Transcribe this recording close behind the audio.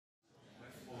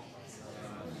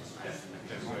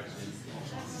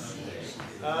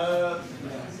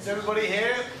everybody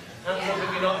here? Hands up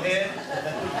if you're not here.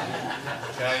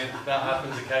 Okay, that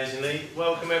happens occasionally.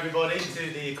 Welcome everybody to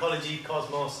the Ecology,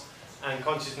 Cosmos and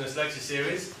Consciousness lecture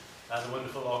series at the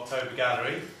wonderful October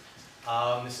Gallery.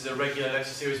 This is a regular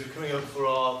lecture series. We're coming up for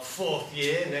our 4th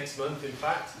year, next month in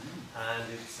fact. And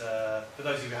it's, for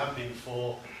those of you who haven't been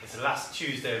before, it's the last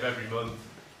Tuesday of every month,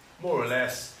 more or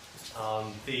less,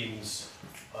 themes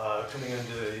coming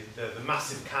under the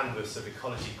massive canvas of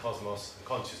ecology, cosmos and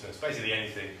consciousness. Basically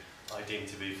anything I deem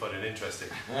to be fun and interesting.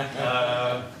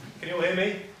 Can you all hear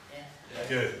me? Yeah.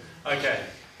 Good. Okay.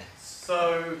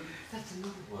 So... That's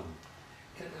another one.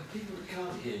 People that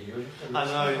can't hear you... I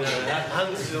know, no.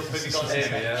 Hands up if you can't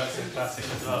hear me, yeah, that's a classic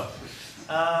as well.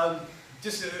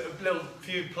 Just a little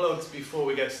few plugs before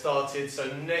we get started.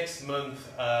 So next month,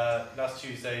 last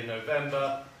Tuesday in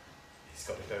November, it's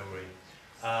got me, don't worry.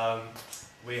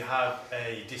 We have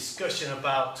a discussion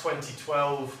about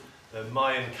 2012, the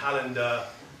Mayan calendar,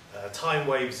 time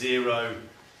wave 0,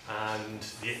 and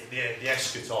the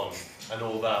eschaton and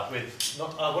all that. With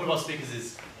one of our speakers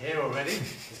is here already.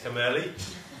 He's come early,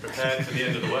 prepared for the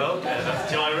end of the world. That's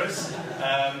Gyrus.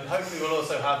 Hopefully, we'll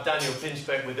also have Daniel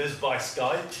Pinchbeck with us by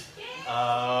Skype.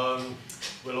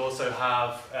 We'll also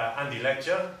have Andy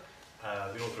Lecture,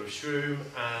 the author of Shroom,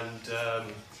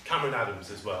 and Cameron Adams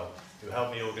as well, who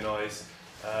helped me organise.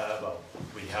 Well,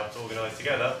 we helped organise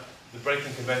together the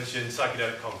Breaking Convention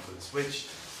Psychedelic Conference, which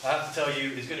I have to tell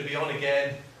you is going to be on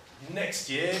again next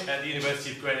year at the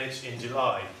University of Greenwich in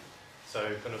July. So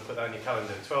kind of put that on your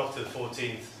calendar, 12th to the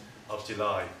 14th of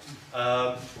July.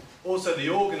 Also the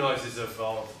organisers of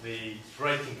the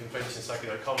Breaking Convention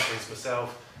Psychedelic Conference,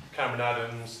 myself, Cameron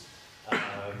Adams,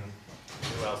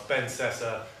 who else? Ben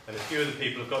Sessa, and a few other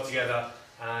people have got together,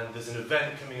 and there's an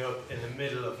event coming up in the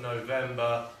middle of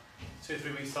November, 2 or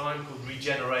 3 weeks time, called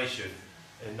Regeneration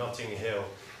in Notting Hill.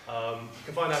 You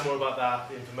can find out more about that,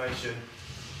 the information,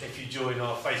 if you join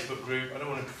our Facebook group. I don't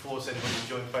want to force anybody to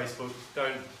join Facebook.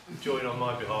 Don't join on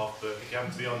my behalf, but if you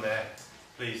happen to be on there,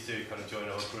 please do kind of join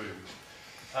our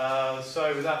group.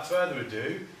 So without further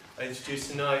ado, I introduce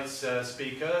tonight's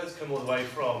speaker. He's come all the way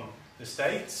from the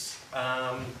States,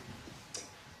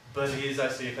 but he is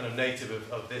actually a kind of native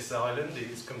of this island. He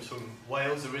comes from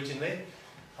Wales originally.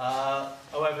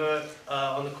 However,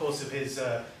 on the course of his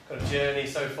kind of journey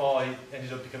so far, he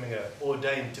ended up becoming an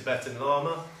ordained Tibetan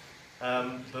Lama.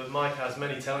 But Mike has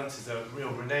many talents. He's a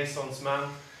real Renaissance man.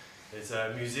 He's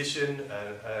a musician,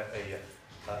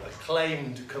 an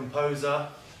acclaimed composer.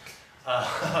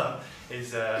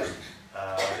 He's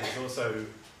also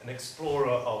an explorer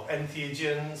of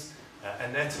entheogens,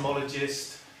 an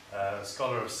etymologist, a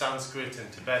scholar of Sanskrit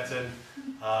and Tibetan,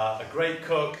 a great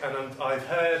cook, and I've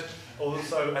heard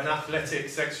also an athletic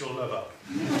sexual lover.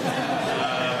 If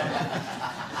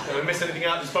I miss anything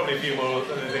out, there's probably a few more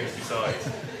other things besides.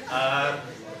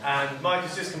 And Mike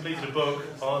has just completed a book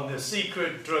on the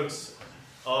secret drugs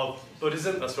of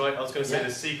Buddhism. That's right, I was going to say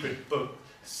the secret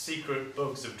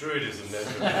books of Druidism.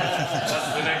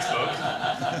 That's the next book.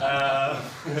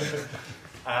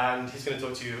 And he's going to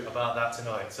talk to you about that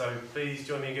tonight. So please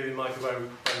join me in giving Mike a very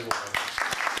warm welcome.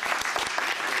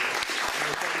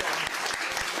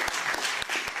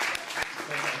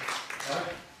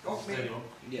 Got me?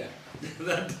 Yeah,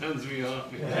 that turns me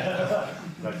on.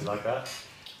 Like that?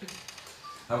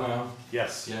 Hello?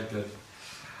 Yes. Yeah, good.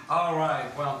 All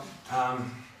right, well,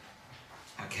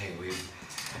 okay,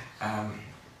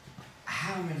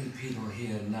 how many people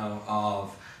here know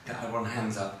of, I want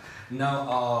hands up, know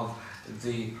of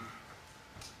the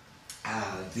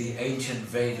ancient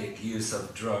Vedic use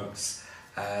of drugs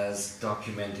as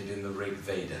documented in the Rig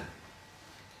Veda?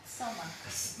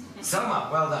 Soma,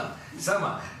 well done.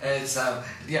 Soma. It's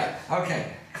yeah.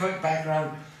 Okay. Quick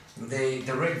background. The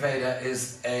Rig Veda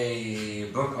is a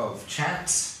book of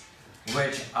chants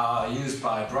which are used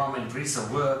by Brahmin priests, or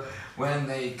were, when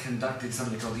they conducted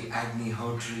something called the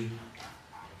Agnihotri,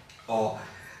 or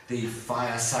the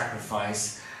fire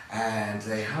sacrifice. And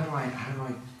they how do I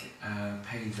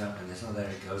page up in this? Oh, there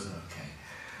it goes. Okay,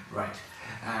 right.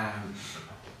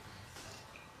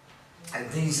 And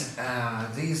these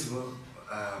were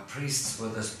priests were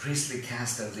this priestly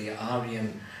caste of the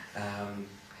Aryan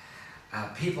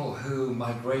people who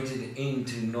migrated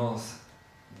into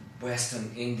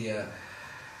northwestern India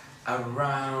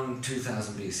around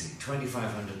 2000 BC,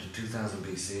 2500 to 2000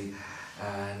 BC,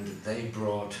 and they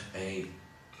brought a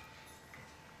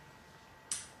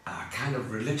kind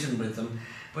of religion with them,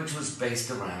 which was based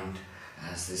around,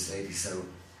 as this lady so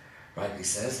rightly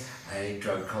says, a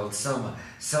drug called soma.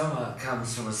 Soma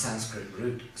comes from a Sanskrit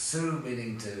root, su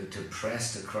meaning to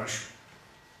press, to crush,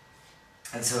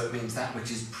 and so it means that which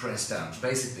is pressed down,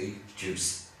 basically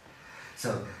juice.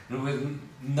 So with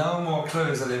no more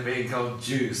clues than it being called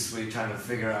juice, we're trying to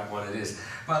figure out what it is.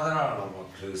 Well, there are a lot more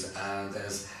clues, and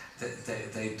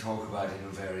they talk about it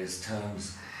in various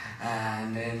terms.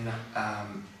 And in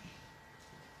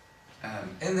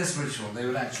this ritual, they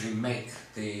would actually make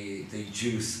the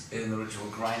juice in the ritual,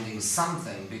 grinding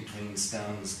something between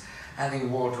stones,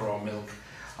 adding water or milk,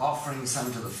 offering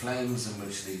some to the flames in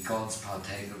which the gods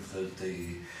partake of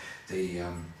the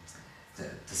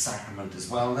sacrament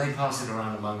as well. They pass it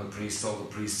around among the priests. All the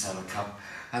priests have a cup,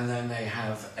 and then they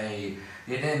have it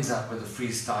ends up with a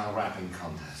freestyle rapping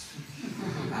contest.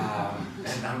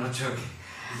 And I'm not joking.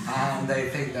 And they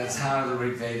think that's how the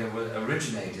Rig Veda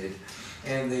originated,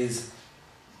 in these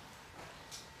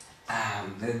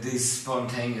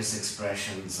spontaneous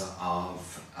expressions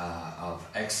of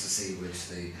ecstasy which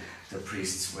the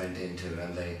priests went into,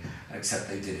 and except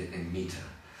they did it in meter.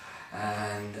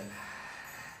 And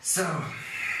so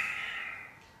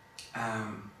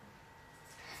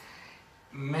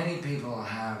many people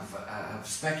have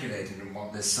speculated on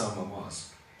what this soma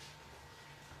was.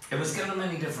 It was given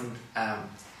many different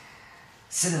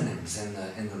synonyms in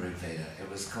the Rig Veda. It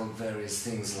was called various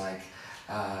things like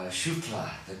Shukla,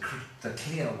 the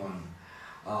clear one,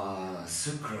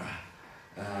 Sukra,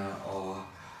 or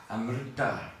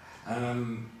Amrita.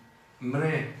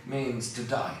 Mri means to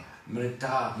die.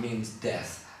 Mrita means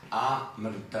death.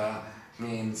 Amrita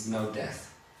means no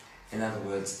death. In other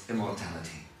words,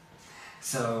 immortality.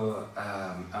 So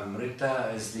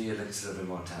Amrita is the elixir of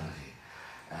immortality.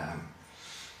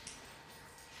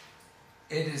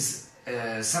 It is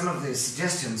some of the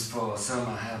suggestions for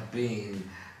soma have been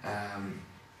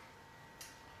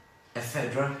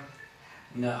ephedra,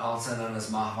 also known as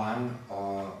mahwang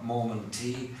or Mormon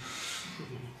tea.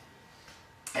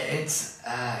 It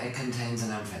contains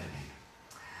an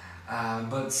amphetamine,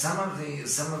 but some of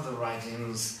the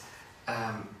writings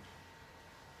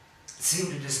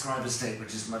seem to describe a state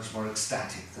which is much more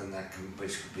ecstatic than that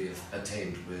which could be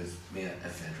attained with mere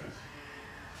ephedra.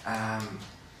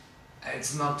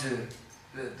 It's not to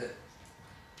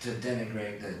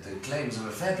denigrate the claims of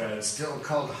ephedra. It's still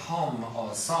called hom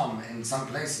or som in some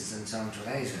places in Central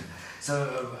Asia. So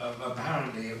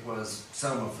apparently it was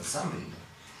soma for some people.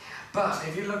 But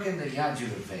if you look in the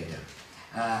Yajur Veda,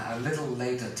 a little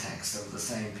later text of the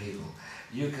same people,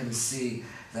 you can see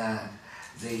that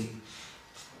they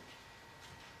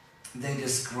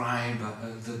describe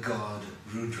the god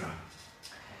Rudra,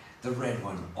 the red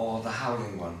one, or the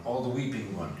howling one, or the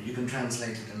weeping one. You can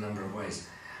translate it in a number of ways,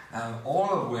 all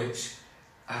of which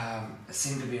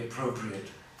seem to be appropriate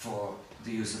for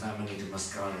the use of Amanita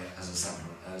muscaria as a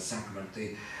sacrament.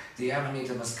 The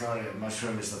Amanita muscaria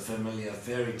mushroom is the familiar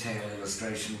fairy tale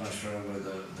illustration mushroom with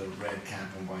the red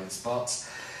cap and white spots.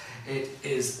 It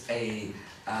is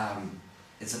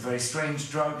it's a very strange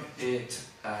drug. It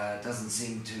doesn't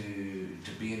seem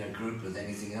to be in a group with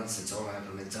anything else. It's all out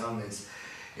on its own.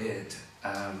 It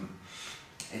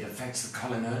affects the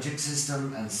cholinergic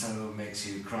system, and so makes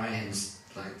you cry, hence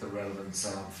like the relevance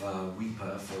of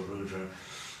Weeper for Rudra,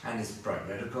 and it's bright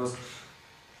red, of course.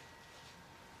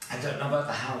 I don't know about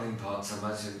the howling part so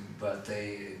much, but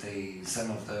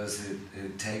some of those who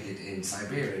take it in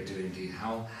Siberia do indeed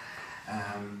howl.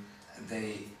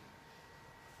 The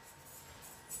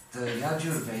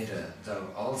Yajur Veda, though,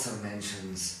 also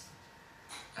mentions,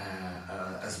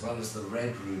 as well as the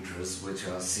red Rudras, which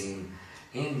are seen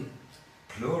in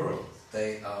plural,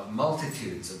 they are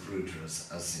multitudes of Rudras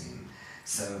are seen.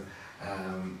 So,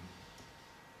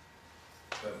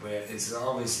 where it's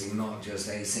obviously not just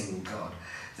a single god.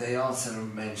 They also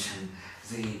mention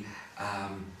the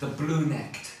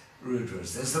blue-necked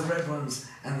Rudras. There's the red ones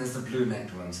and there's the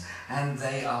blue-necked ones, and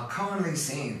they are commonly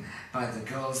seen by the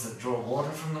girls that draw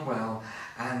water from the well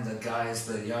and the guys,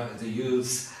 the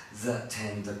youths that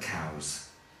tend the cows.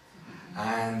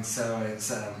 And so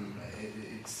it's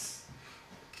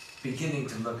beginning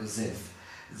to look as if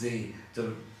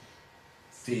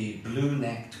the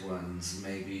blue-necked ones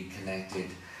may be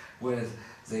connected with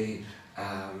the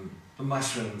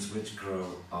mushrooms which grow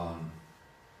on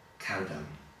cow dung,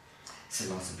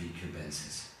 Psilocybe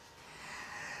cubensis.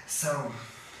 So,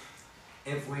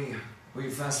 if we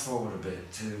fast forward a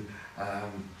bit to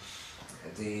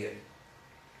the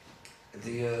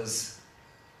years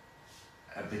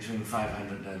between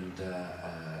 500 and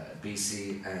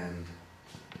BC and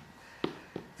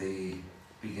the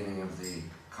beginning of the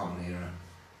Common Era,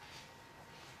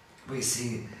 we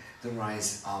see the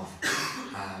rise of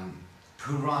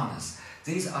Puranas.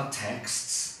 These are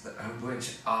texts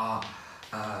which are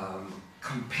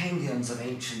compendiums of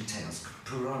ancient tales.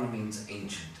 Purana means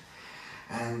ancient,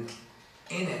 and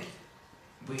in it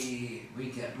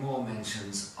we get more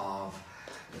mentions of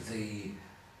the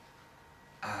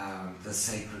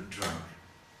sacred drug,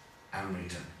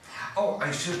 Amrita. Oh,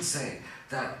 I should say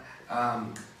that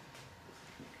around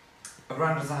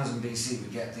 1000 BC we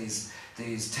get these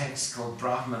texts called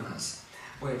Brahmanas,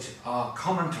 which are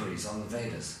commentaries on the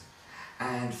Vedas,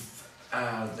 and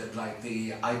like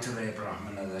the Aitareya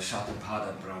Brahmana, the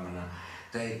Shatapada Brahmana,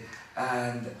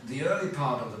 and the early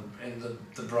part of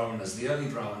the Brahmanas, the early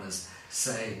Brahmanas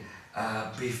say,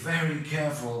 be very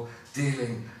careful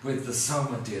dealing with the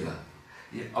Soma dealer.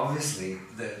 Obviously,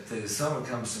 the Soma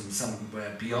comes from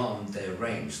somewhere beyond their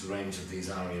range, the range of these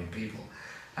Aryan people.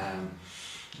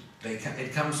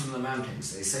 It comes from the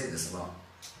mountains. They say this a lot.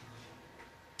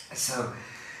 So,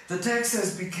 the text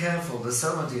says, be careful, the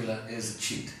Soma dealer is a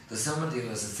cheat. The Soma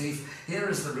dealer is a thief. Here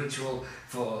is the ritual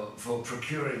for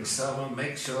procuring Soma.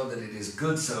 Make sure that it is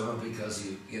good Soma, because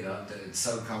you know it's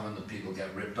so common that people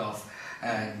get ripped off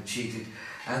and cheated.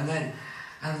 And then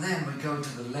we go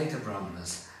to the later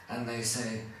Brahmanas, and they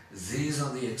say, these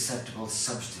are the acceptable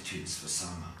substitutes for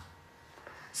Soma.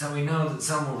 So we know that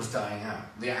Soma was dying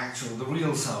out. The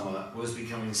real Soma was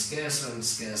becoming scarcer and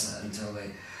scarcer until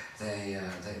they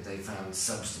found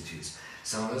substitutes.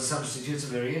 Some of the substitutes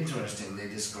are very interesting. They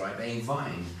describe a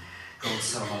vine called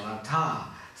Soma lata,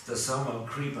 the Soma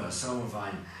creeper, Soma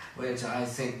vine, which I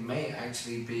think may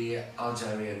actually be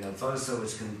Algeria nervosa,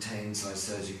 which contains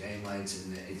lysergic amides,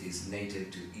 and it is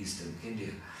native to eastern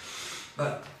India.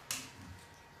 But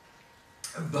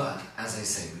as I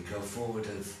say, we go forward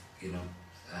of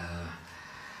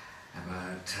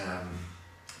about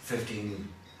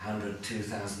 1500,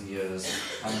 2000 years,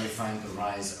 and we find the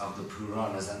rise of the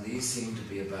Puranas, and these seem to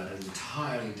be about an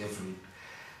entirely different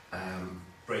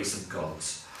race of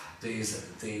gods. The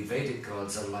Vedic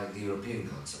gods are like the European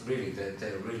gods. Really,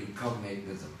 they're really cognate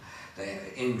with them.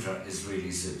 Indra is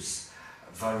really Zeus.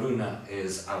 Varuna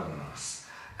is Albanos.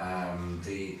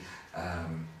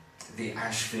 The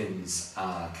Ashvins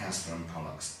are Castor and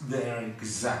Pollux. They're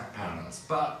exact parallels.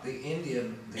 But the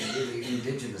really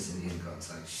indigenous Indian gods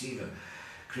like Shiva,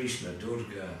 Krishna,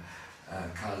 Durga,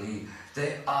 Kali,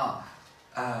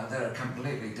 they're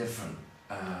completely different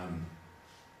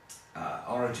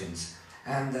origins,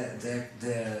 and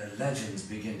their legends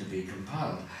begin to be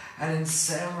compiled. And in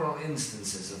several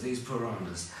instances of these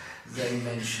Puranas, they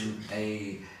mention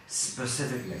a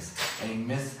specific myth, a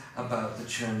myth about the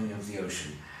churning of the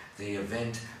ocean, the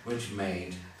event which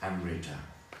made Amrita.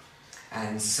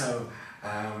 And so,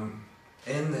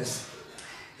 in this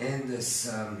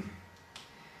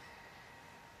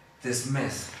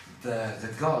myth, the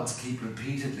gods keep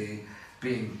repeatedly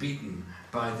being beaten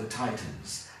by the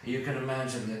Titans. You can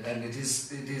imagine that, and it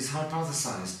is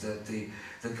hypothesized that the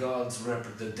gods,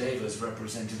 the Devas,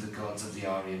 represented the gods of the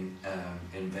Aryan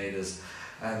invaders,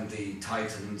 and the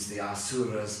Titans, the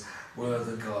Asuras, were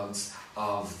the gods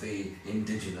of the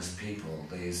indigenous people,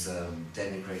 these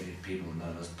denigrated people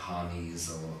known as Panis,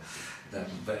 or the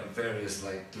various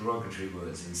like derogatory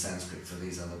words in Sanskrit for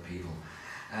these other people,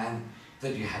 and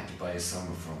that you had to buy a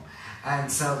Soma from.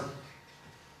 And so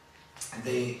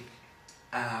the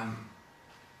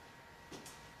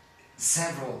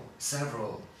several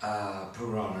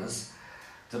Puranas,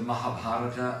 the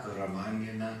Mahabharata, the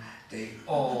Ramayana, they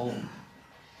all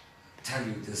tell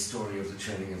you the story of the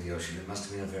churning of the ocean. It must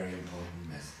have been a very important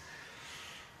myth.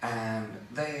 And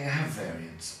they have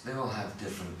variants. They all have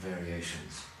different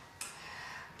variations.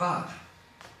 But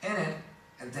in it,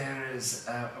 there is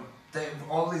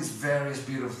all these various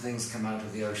beautiful things come out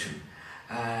of the ocean.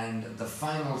 And the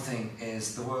final thing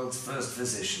is the world's first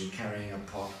physician carrying a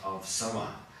pot of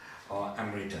Soma, or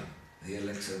Amrita, the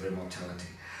elixir of immortality.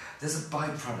 There's a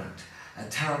byproduct, a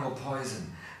terrible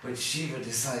poison, which Shiva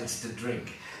decides to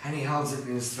drink, and he holds it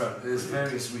in his throat. There's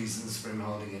various reasons for him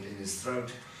holding it in his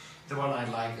throat. The one I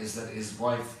like is that his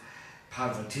wife,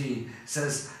 Parvati,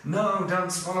 says, no,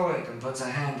 don't swallow it, and puts a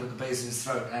hand at the base of his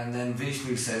throat, and then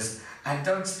Vishnu says, and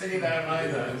don't spit it out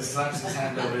either, and slaps his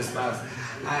hand over his mouth.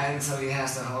 And so he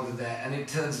has to hold it there, and it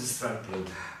turns his throat blue.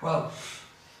 Well,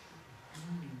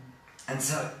 and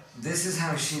so this is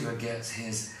how Shiva gets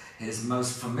his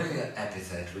most familiar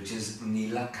epithet, which is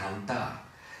Nilakanta.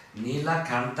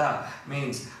 Nilakanta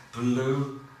means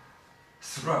blue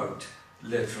throat,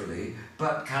 literally,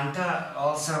 but Kanta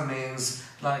also means,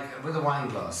 like with a wine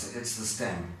glass, it's the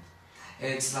stem.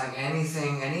 It's like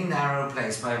anything, any narrow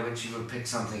place by which you would pick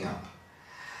something up.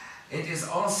 It is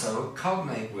also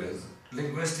cognate with,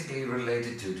 linguistically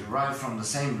related to, derived from the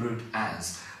same root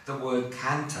as the word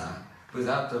Kanta,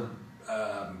 without the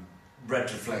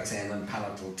retroflex N and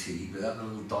palatal T, without the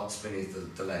little dots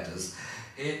beneath the letters.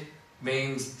 It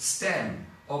means stem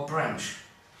or branch.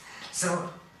 So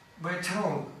we're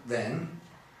told then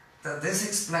this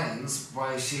explains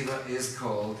why Shiva is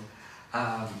called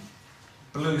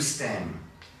blue stem.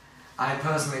 I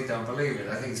personally don't believe it.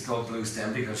 I think it's called blue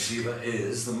stem because Shiva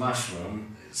is the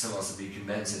mushroom, Psilocybe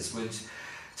cubensis, which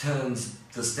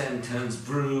the stem turns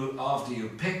blue after you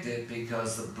picked it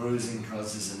because the bruising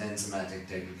causes an enzymatic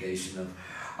degradation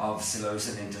of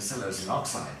psilocin into psilocin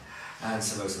oxide, and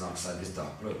psilocin oxide is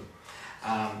dark blue.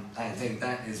 I think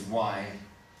that is why,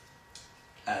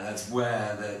 that's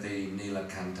where the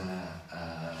Nilakanta,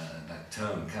 that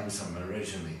term comes from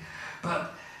originally.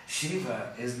 But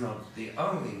Shiva is not the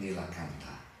only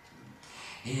Nilakanta.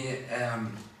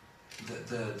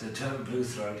 The term blue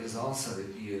throat is also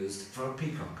used for a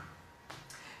peacock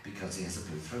because he has a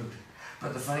blue throat.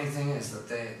 But the funny thing is that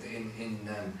in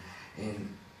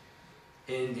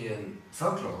Indian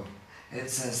folklore, it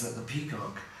says that the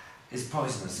peacock is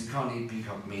poisonous. You can't eat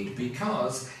peacock meat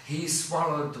because he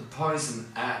swallowed the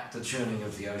poison at the churning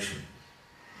of the ocean.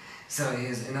 So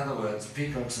in other words,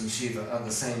 peacocks and Shiva are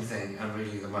the same thing and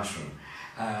really the mushroom.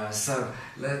 So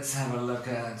let's have a look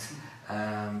at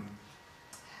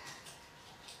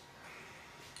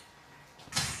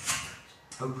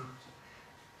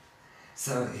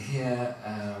so here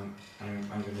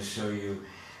I'm going to show you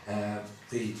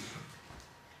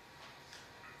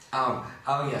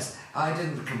oh yes, I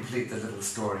didn't complete the little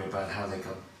story about how they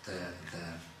got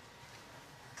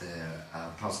their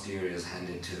posteriors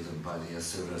handed to them by the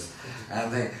Asuras.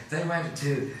 And they went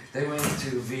to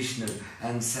Vishnu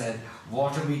and said,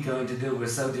 what are we going to do? We're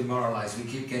so demoralized, we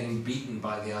keep getting beaten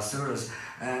by the Asuras.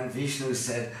 And Vishnu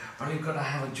said, well, you've got to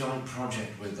have a joint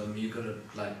project with them. You've got to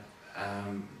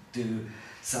do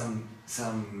something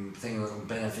that will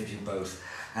benefit you both.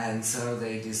 And so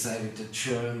they decided to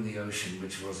churn the ocean,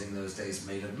 which was in those days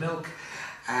made of milk.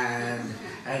 And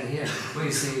here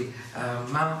we see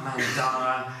Mount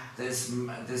Mandara,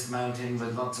 this mountain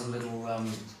with lots of little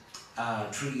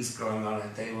trees growing on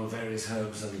it. They were various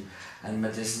herbs and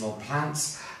medicinal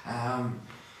plants.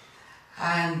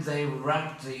 And they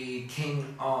wrapped the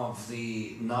king of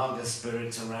the Naga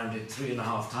spirits around it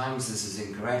 3.5 times. This is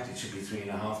incorrect, it should be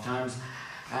 3.5 times.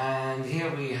 And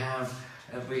here we have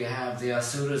the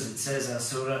Asuras. It says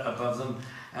Asura above them,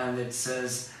 and it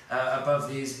says above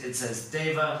these it says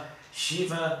Deva,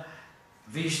 Shiva,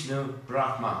 Vishnu,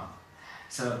 Brahma.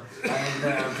 So,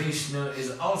 and Vishnu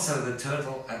is also the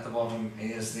turtle at the bottom.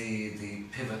 He is the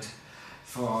pivot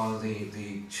for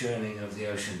the churning of the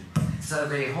ocean. So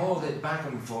they hauled it back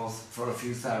and forth for a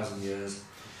few thousand years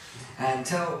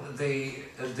until the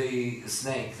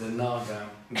snake, the Naga,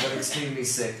 got extremely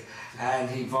sick, and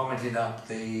he vomited up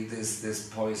this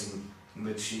poison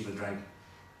which Shiva drank.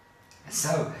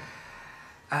 So,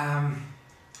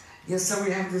 yes, so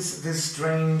we have this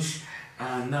strange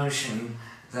notion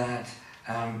that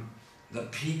the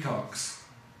peacocks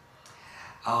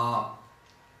are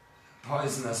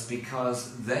poisonous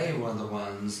because they were the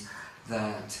ones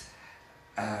that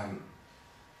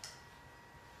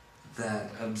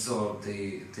absorbed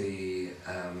the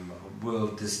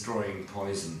world-destroying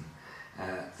poison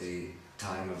at the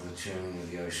time of the churning of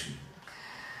the ocean.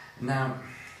 Now,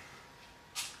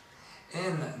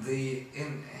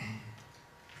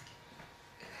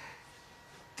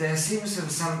 there seems to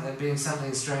have been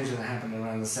something strange that happened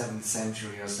around the 7th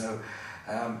century or so.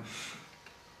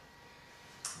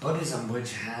 Buddhism,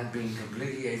 which had been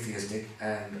completely atheistic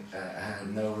and had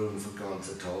no room for gods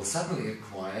at all, suddenly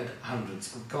acquired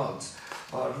hundreds of gods,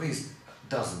 or at least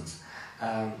dozens.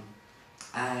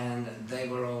 And they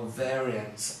were all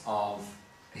variants of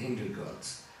Hindu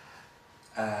gods.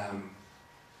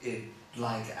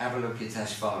 Like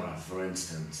Avalokiteshvara, for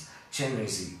instance,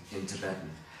 Chenrezig in Tibetan.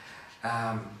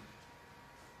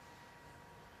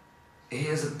 He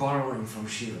is a borrowing from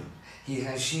Shiva. He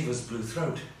has Shiva's blue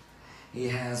throat. He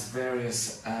has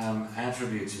various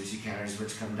attributes which he carries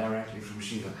which come directly from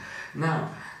Shiva.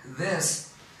 Now,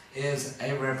 this is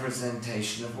a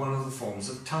representation of one of the forms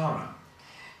of Tara.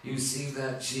 You see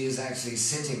that she is actually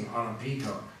sitting on a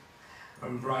peacock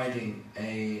and riding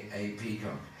a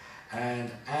peacock.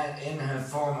 And in her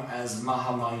form as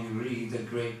Mahamayuri, the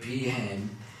great peahen,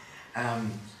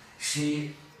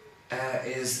 she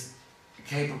is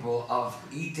capable of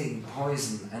eating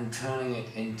poison and turning it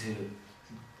into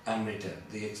Amrita,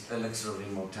 the elixir of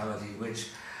immortality, which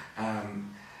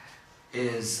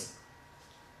is,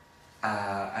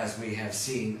 as we have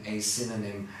seen, a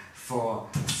synonym for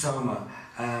Soma.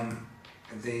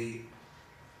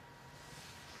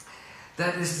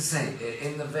 That is to say,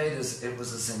 in the Vedas it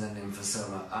was a synonym for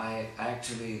Soma. I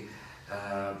actually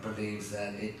believe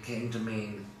that it came to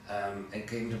mean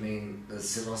the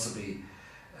psilocybe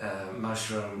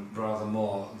mushroom rather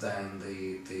more than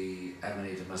the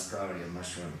Amanita muscaria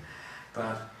mushroom.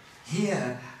 But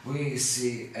here we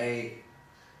see a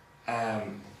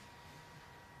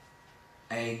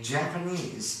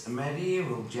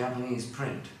medieval Japanese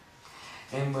print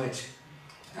in which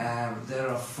there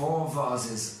are 4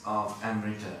 vases of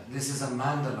Amrita. This is a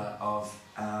mandala of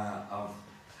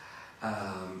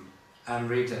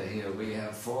Amrita here. We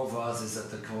have 4 vases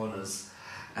at the corners,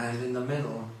 and in the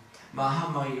middle,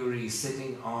 Mahamayuri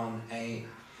sitting on a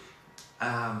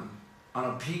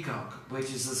peacock,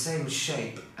 which is the same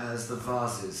shape as the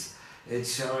vases.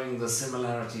 It's showing the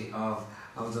similarity of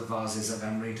the vases of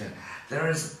Amrita. There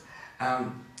is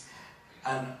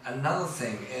another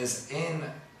thing is in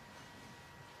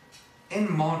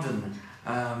modern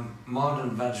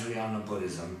Vajrayana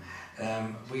Buddhism,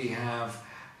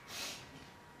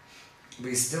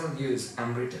 we still use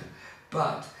Amrita,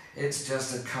 but it's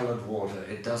just a coloured water.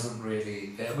 It doesn't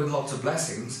really, with lots of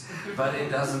blessings, but it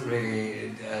doesn't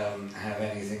really have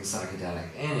anything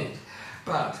psychedelic in it.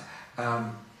 But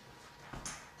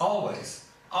always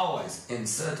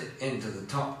inserted into the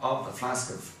top of the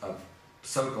flask of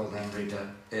so-called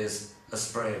Amrita is a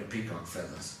spray of peacock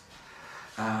feathers.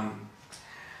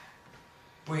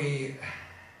 We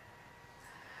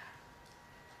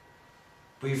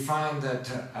find that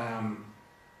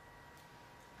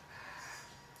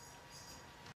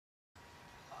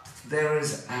there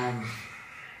is,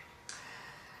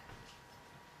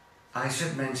 I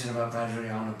should mention about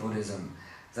Vajrayana Buddhism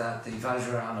that the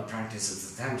Vajrayana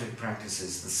practices, the tantric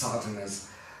practices, the sadhanas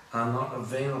are not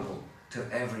available to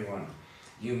everyone.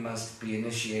 You must be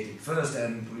initiated first,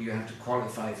 and you have to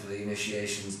qualify for the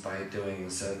initiations by doing a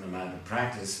certain amount of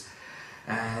practice.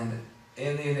 And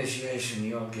in the initiation,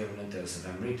 you're given a dose of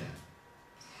Amrita.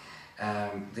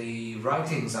 The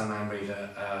writings on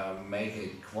Amrita make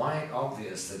it quite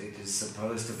obvious that it is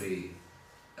supposed to be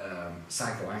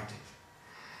psychoactive.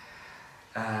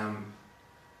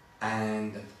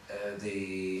 And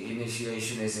the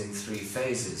initiation is in 3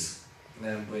 phases,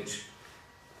 which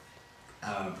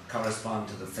correspond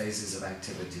to the phases of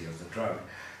activity of the drug.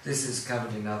 This is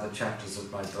covered in other chapters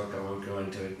of my book. I won't go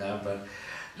into it now, but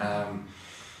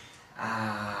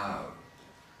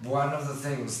one of the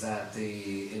things that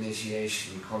the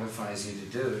initiation qualifies you to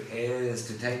do is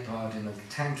to take part in a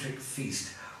tantric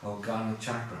feast or Gana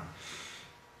Chakra.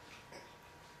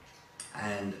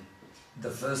 And the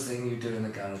first thing you do in the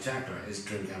Gana Chakra is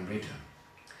drink Amrita.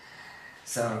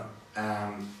 So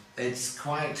it's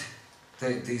quite,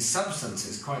 the substance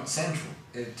is quite central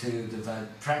to the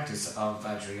practice of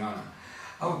Vajrayana.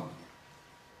 Oh,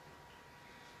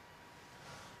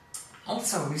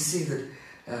 also we see that,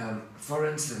 for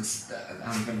instance,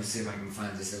 I'm going to see if I can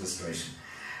find this illustration.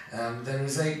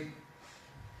 There's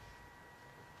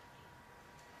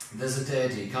a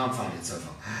deity, can't find it so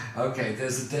far. Okay,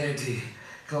 there's a deity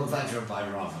called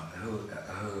Vajrabhairava who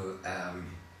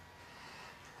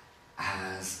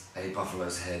has a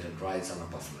buffalo's head and rides on a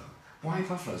buffalo. Why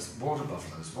buffaloes? Water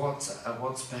buffaloes.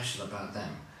 What's special about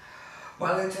them?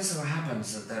 Well, it just so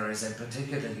happens that there is a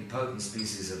particularly potent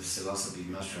species of psilocybe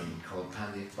mushroom called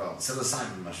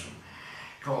psilocybin mushroom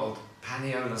called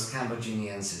Panaeolus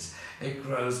cambogeniensis. It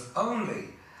grows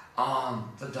only on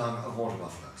the dung of water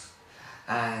buffaloes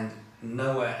and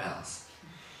nowhere else.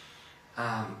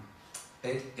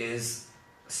 It is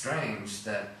strange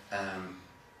that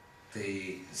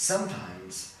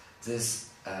sometimes this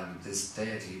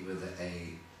deity with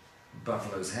a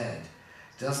buffalo's head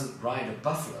doesn't ride a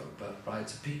buffalo but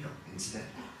rides a peacock instead.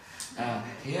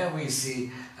 Here we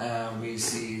see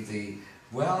the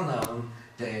well-known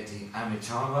deity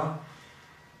Amitabha,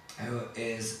 who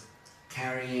is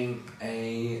carrying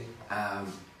a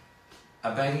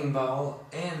begging bowl.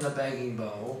 In the begging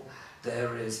bowl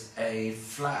there is a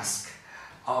flask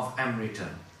of Amrita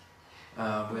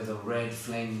with a red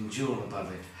flaming jewel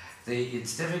above it.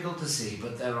 It's difficult to see,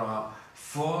 but there are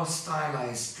 4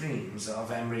 stylized streams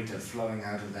of Amrita flowing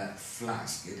out of that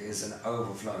flask. It is an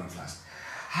overflowing flask.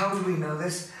 How do we know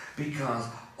this? Because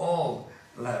all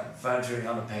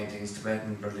Vajrayana paintings,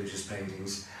 Tibetan religious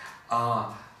paintings,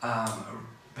 are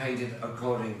painted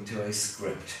according to a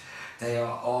script. They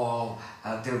are all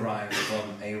derived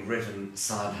from a written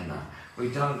sadhana. We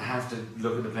don't have to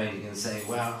look at the painting and say,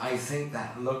 well, I think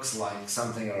that looks like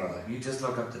something or other. You just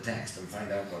look up the text and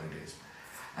find out what it is.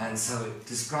 And so it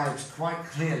describes quite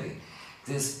clearly,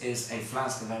 this is a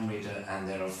flask of Amrita and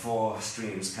there are 4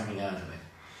 streams coming out of it.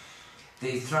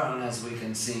 The throne, as we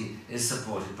can see, is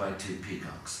supported by 2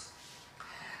 peacocks.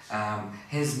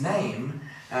 His name,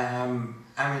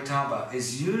 Amitabha,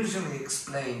 is usually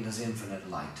explained as infinite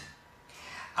light.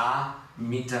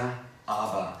 Amita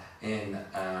Abha. in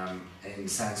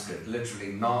Sanskrit,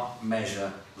 literally not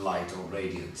measure light or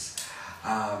radiance.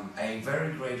 A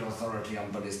very great authority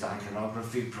on Buddhist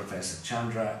iconography, Professor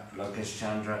Lokesh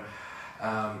Chandra,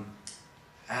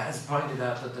 has pointed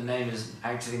out that the name is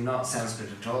actually not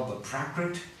Sanskrit at all, but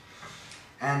Prakrit,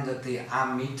 and that the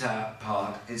Amrita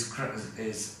part is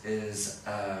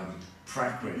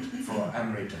Prakrit for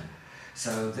Amrita.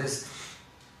 So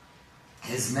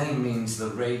his name means the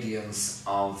radiance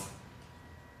of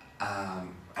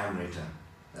Amrita,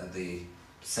 the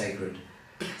sacred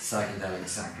psychedelic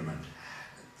sacrament.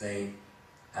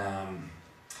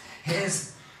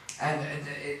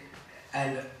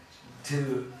 And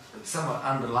to somewhat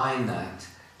underline that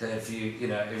if you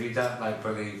don't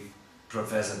believe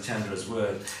Professor Chandra's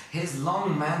word, his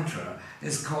long mantra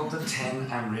is called the 10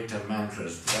 Amrita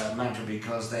mantras. Mantra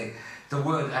because the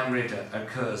word Amrita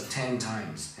occurs 10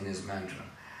 times in his mantra.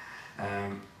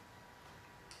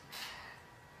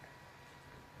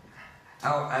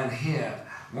 And here,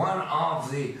 one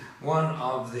of the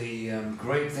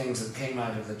great things that came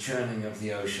out of the churning of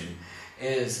the ocean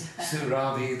is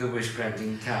Surabhi, the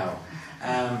wish-granting cow.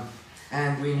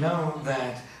 And we know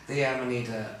that the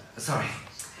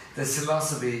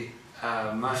psilocybe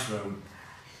mushroom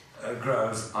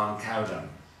grows on cow dung.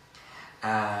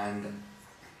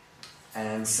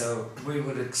 And so we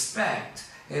would expect,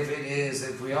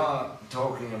 if we are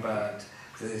talking about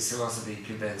the psilocybe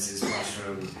cubensis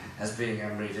mushroom as being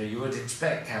Amrita, you would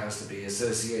expect cows to be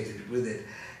associated with it.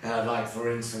 Like for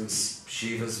instance,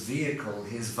 Shiva's vehicle,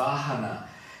 his vahana,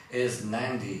 is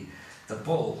Nandi, the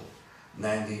bull.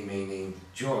 Nandi meaning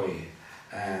joy.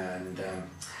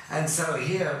 And so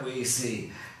here we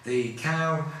see the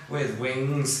cow with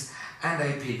wings and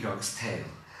a peacock's tail.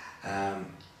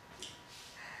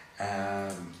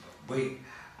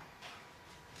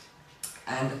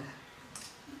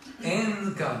 In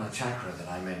the Gana Chakra that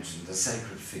I mentioned, the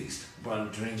sacred feast, one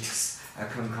drinks a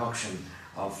concoction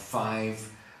of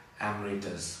 5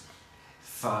 Amritas.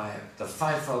 The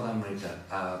fivefold Amrita,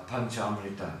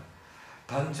 Panchamrita.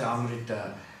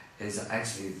 Panchamrita is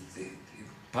actually,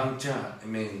 Pancha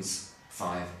means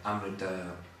 5,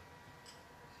 Amrita,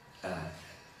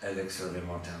 elixir of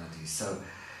immortality. So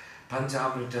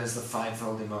Panchamrita is the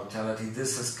fivefold immortality.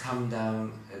 This has come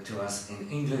down to us in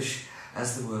English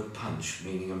as the word punch,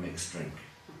 meaning a mixed drink.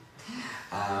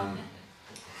 In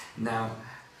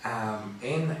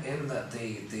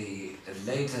the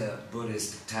later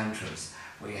Buddhist tantras,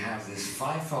 we have this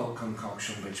fivefold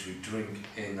concoction which we drink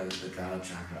in the Gana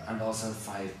Chakra, and also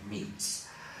 5 meats.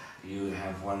 You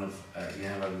have you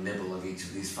have a nibble of each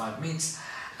of these 5 meats,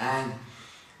 and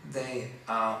they're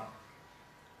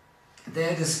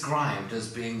described as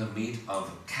being the meat of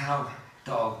cow,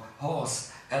 dog,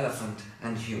 horse, elephant,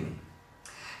 and human.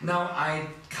 Now, I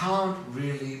can't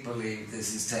really believe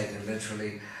this is taken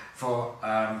literally for,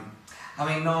 not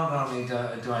only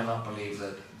do I not believe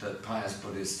that pious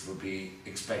Buddhists would be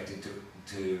expected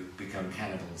to become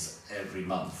cannibals every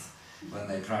month when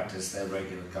they practice their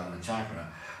regular Gana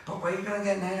Chakra, but where are you going to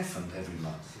get an elephant every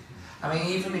month?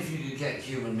 Even if you could get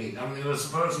human meat, they were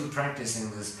supposedly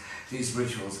practicing these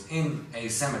rituals in a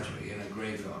cemetery, in a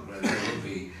graveyard, where there would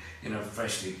be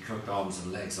freshly cooked arms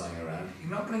and legs lying around.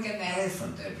 You're not going to get an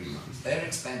elephant every month. They're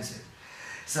expensive.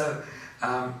 So,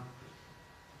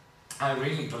 I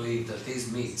really believe that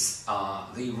these meats are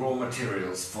the raw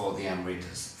materials for the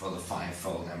Amritas, for the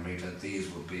fivefold Amrita. These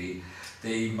would be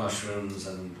the mushrooms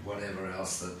and whatever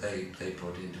else that they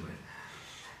put into it.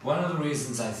 One of the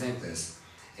reasons I think this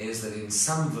is that in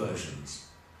some versions,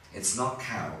 it's not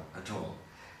cow at all,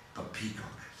 but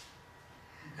peacock.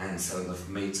 And so the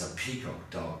meats are peacock,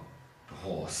 dog,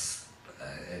 horse,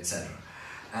 etc.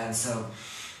 And so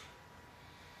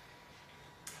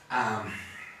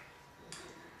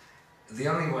the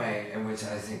only way in which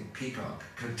I think peacock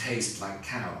could taste like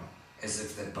cow is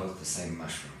if they're both the same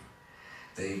mushroom.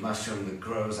 The mushroom that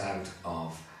grows out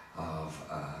of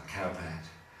cowpat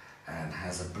and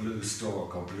has a blue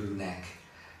stalk or blue neck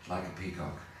like a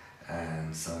peacock,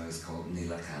 and so it's called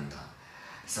Nilakanta.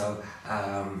 So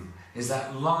is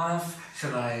that long enough?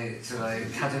 Should I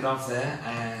cut it off there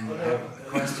and have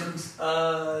questions?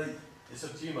 It's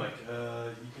up to you, Mike.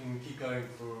 You can keep going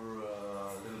for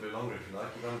a little bit longer if you like.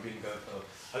 You haven't been going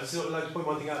for. I just like to point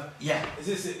one thing out. Yeah.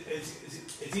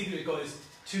 It's either got its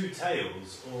 2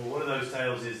 tails, or one of those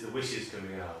tails is the wishes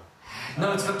coming out.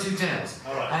 No, it's got 2 tails.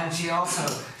 All right. And she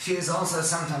is also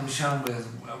sometimes shown with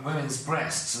women's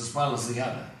breasts as well as the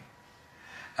other.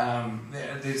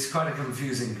 It's quite a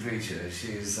confusing creature.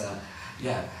 She's,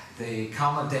 the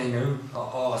Kamadenu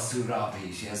or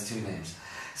Surabhi. She has 2 names.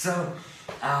 So,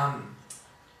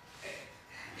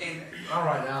 all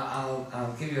right,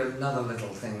 I'll give you another little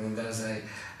thing. And there's a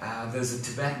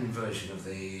Tibetan version of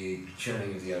the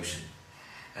churning of the ocean,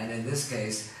 and in this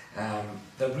case,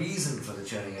 the reason for the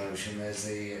churning of the ocean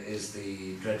is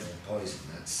the dreadful poison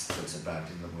that's about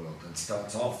in the world. It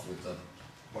starts off with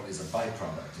what is a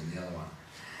byproduct in the other one.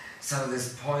 So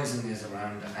this poison is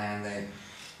around, and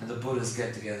the Buddhas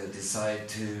get together, decide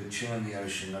to churn the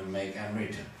ocean and make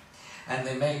Amrita, and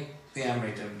they make the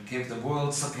Amrita, give the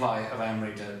world supply of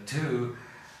Amrita to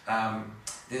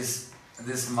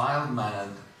this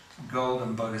mild-mannered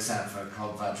golden bodhisattva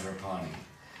called Vajrapani,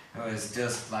 who is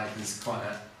just like this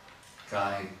quiet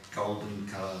guy, golden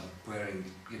colour, wearing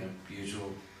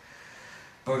usual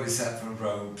bodhisattva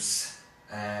robes,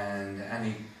 and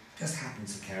he just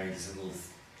happens to carry this little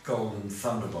golden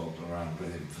thunderbolt around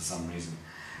with him for some reason.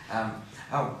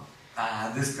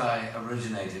 This guy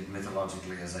originated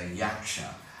mythologically as a yaksha,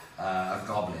 a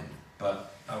goblin,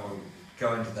 but I won't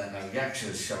go into that now.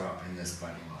 Yakshas show up in this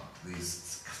quite a lot.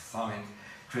 These chthonic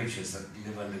creatures that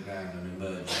live underground and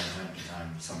emerge from time to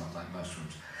time, somewhat like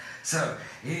mushrooms. So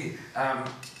he's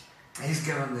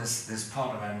given this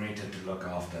pot of Amrita to look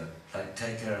after, like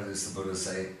take care of this. The Buddhas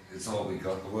say it's all we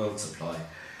got, the world supply.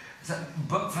 So,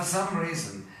 but for some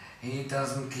reason he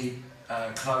doesn't keep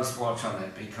close watch on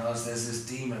it, because there's this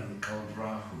demon called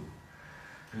Rahu,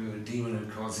 a demon who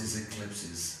causes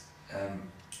eclipses.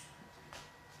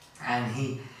 And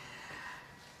he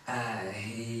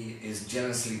is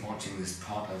jealously watching this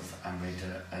pot of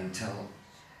Amrita until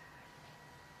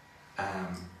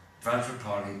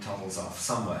Vajrapani toddles off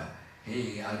somewhere.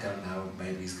 I don't know,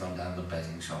 maybe he's gone down the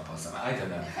betting shop or something, I don't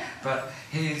know. But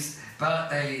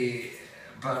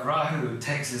Rahu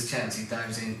takes his chance, he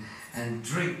dives in and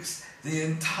drinks the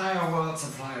entire world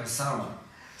supply of Soma.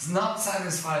 He's not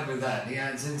satisfied with that, he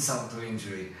adds insult to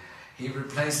injury. He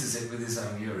replaces it with his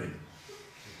own urine.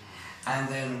 And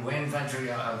then when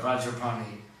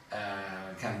Vajrapani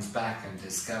comes back and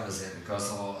discovers it, of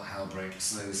course all hell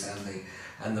breaks loose,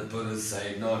 and the Buddhas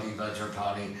say, naughty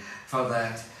Vajrapani, for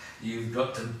that you've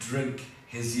got to drink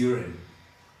his urine.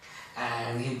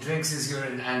 And he drinks his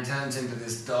urine and turns into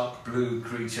this dark blue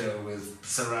creature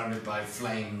surrounded by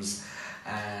flames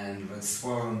and with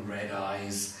swollen red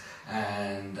eyes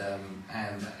and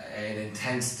an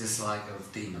intense dislike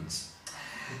of demons.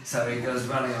 So he goes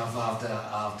running off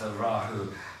after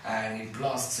Rahu, and he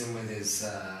blasts him with his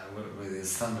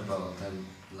thunderbolt and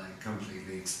like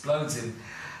completely explodes him.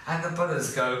 And the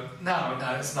Buddhas go, no,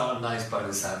 it's not a nice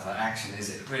bodhisattva action, is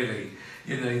it? Really,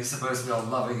 you're supposed to be all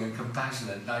loving and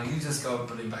compassionate. No, you just go and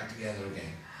put him back together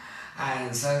again.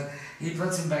 And so he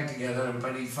puts him back together,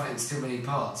 but he finds too many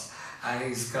parts,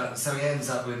 and so he ends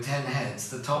up with 10 heads.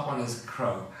 The top one is a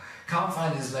crow. Can't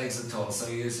find his legs at all, so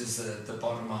he uses the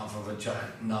bottom half of a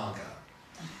giant naga,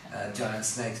 giant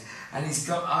snake, and he's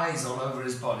got eyes all over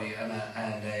his body and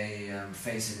a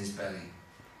face in his belly.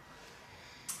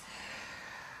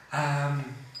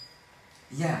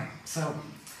 So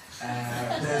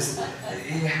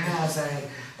he has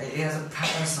a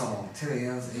parasol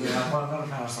too. Not a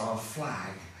parasol, a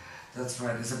flag. That's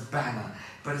right. It's a banner,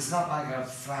 but it's not like a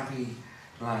flappy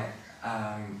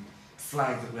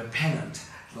flag that we're pennant,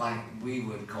 like we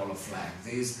would call a flag.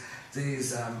 These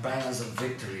banners of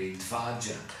victory,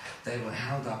 Dvaja, they were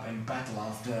held up in battle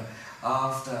after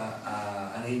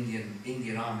an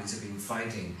Indian armies had been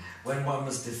fighting. When one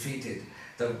was defeated,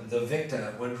 the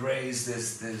victor would raise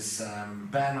this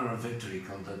banner of victory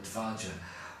called the Dvaja,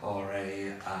 or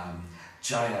a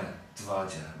Jaya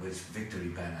Dvaja, which victory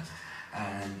banner,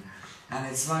 and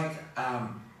it's like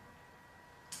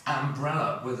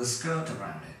umbrella with a skirt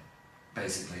around it.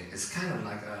 Basically, it's kind of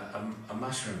like a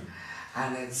mushroom,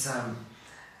 and it's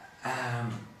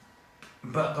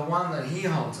but the one that he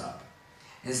holds up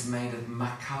is made of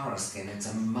Makara skin. It's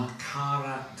a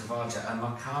Makara Dvaja. A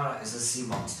Makara is a sea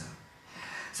monster.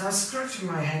 So I was scratching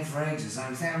my head for ages, and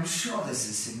I'm thinking, I'm sure this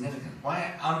is significant.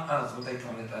 Why on earth would they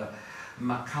call it a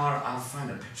Makara? I'll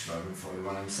find a picture of it for you,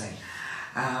 what I'm saying.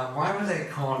 Why would they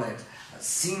call it a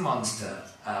sea monster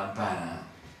banner?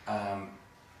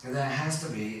 There has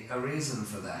to be a reason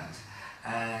for that.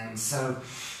 And so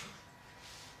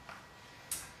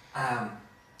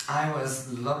I was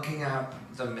looking up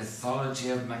the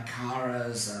mythology of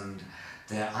Makaras and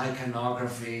their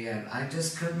iconography, and I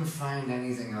just couldn't find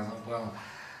anything. I thought, well,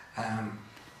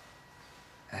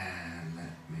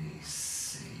 let me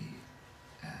see.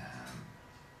 I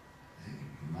think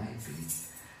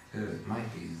it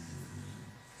might be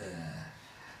there.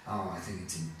 Oh, I think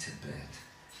it's in Tibet.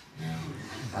 No.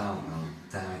 Oh, well,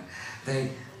 damn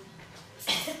it.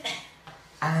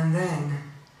 And then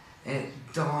it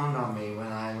dawned on me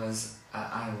when I was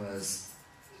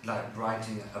like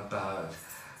writing about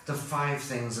the 5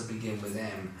 things that begin with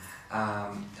M.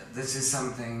 This is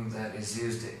something that is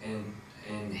used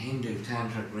in Hindu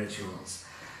tantric rituals.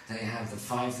 They have the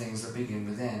 5 things that begin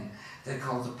with N. They're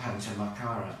called the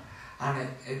Panchamakara. And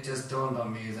it just dawned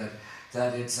on me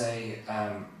that it's a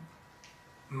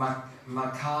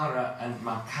Makara and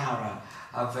Makara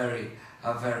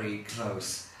are very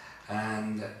close,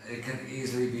 and it can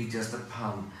easily be just a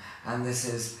pun. And this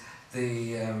is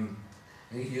the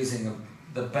using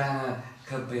the banner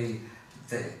could be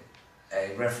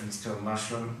a reference to a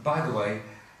mushroom. By the way,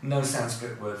 no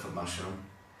Sanskrit word for mushroom.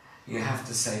 You have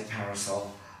to say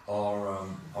parasol or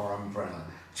umbrella,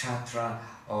 chatra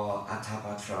or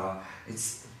atapatra.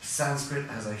 Sanskrit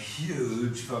has a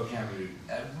huge vocabulary,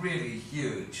 really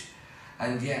huge,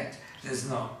 and yet there's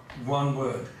not one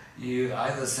word. You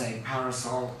either say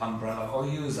parasol, umbrella, or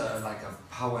use like a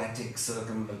poetic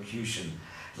circumlocution,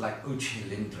 like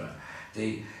uchilindra,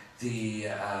 the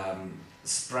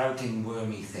sprouting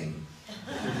wormy thing.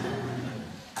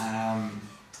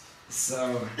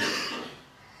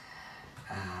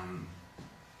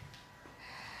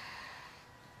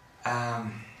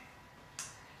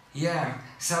 Yeah,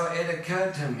 so it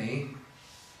occurred to me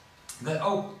that,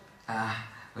 we'll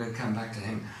come back to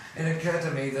him. It occurred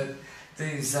to me that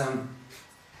these,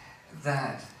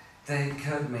 that they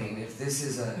could mean, if the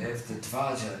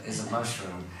Dvaja is a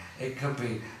mushroom, it could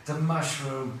be the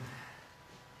mushroom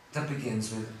that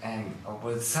begins with M, or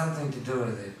with something to do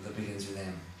with it that begins with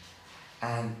M.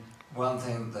 And one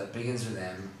thing that begins with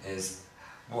M is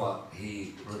what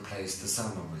he replaced the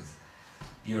soma with.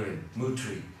 Urine,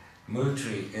 mutri.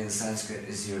 Mutri in Sanskrit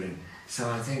is urine. So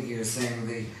I think you're saying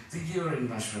the urine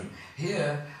mushroom.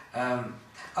 Here, I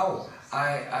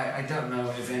don't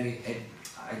know if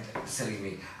silly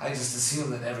me, I just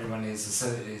assume that everyone is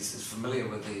familiar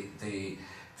with the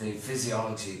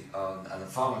physiology and the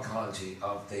pharmacology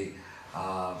of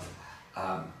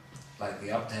like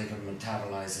the uptake and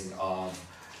metabolizing of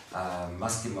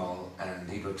muscimol and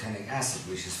ibotenic acid,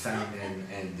 which is found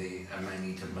in the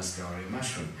Amanita muscaria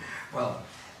mushroom. Well,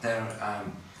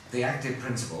 the active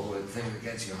principle, the thing that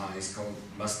gets you high, is called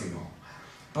muscimol.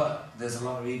 But there's a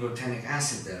lot of ibotenic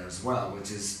acid there as well, which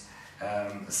is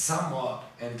somewhat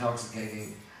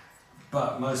intoxicating,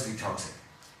 but mostly toxic.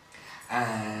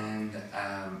 And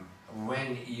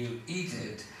when you eat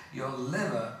it, your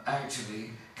liver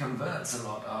actually converts a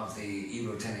lot of the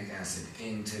ibotenic acid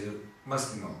into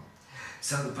muscimol.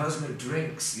 So the person who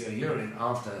drinks your urine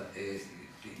after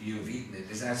you've eaten it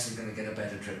is actually going to get a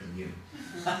better trip than you.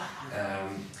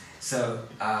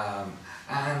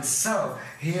 And so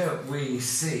here we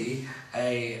see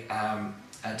a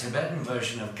Tibetan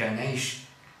version of Ganesh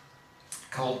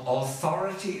called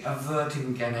Authority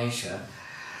Averting Ganesha,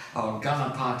 or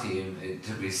Ganapati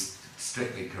to be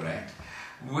strictly correct,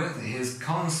 with his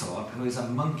consort, who is a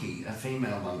monkey, a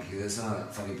female monkey. There's no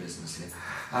funny business here.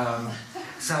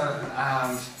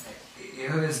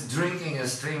 Who is drinking a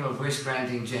stream of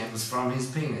wish-granting gems from his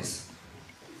penis.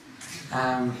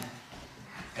 And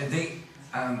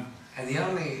the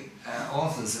only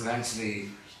authors who've actually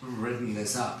written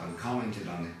this up and commented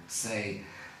on it say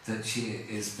that she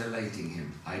is filleting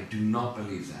him. I do not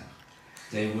believe that.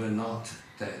 They were not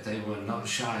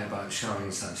shy about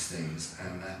showing such things,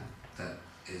 and that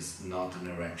is not an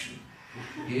erection.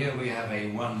 Here we have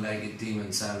a one-legged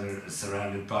demon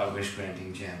surrounded by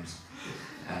wish-granting gems.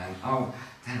 Oh,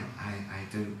 damn, I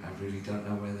really don't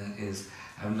know where that is.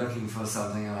 I'm looking for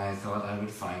something and I thought I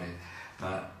would find it.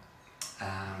 But,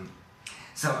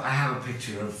 so I have a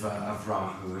picture of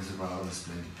Rahu, is a rather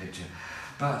splendid picture.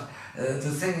 But the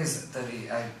thing is that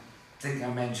I think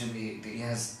I mentioned he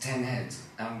has 10 heads,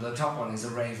 and the top one is a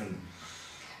raven.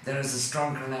 There is a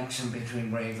strong connection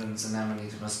between ravens and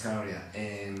Amanita muscaria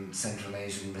in Central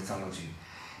Asian mythology.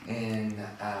 In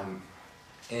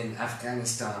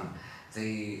Afghanistan,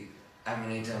 the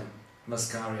Amanita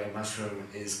muscaria mushroom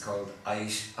is called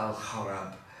Aish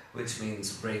al-Harab, which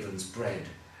means raven's bread.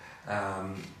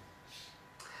 And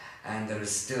there is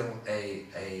still a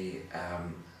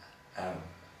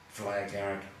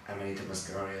Phylogaric Amanita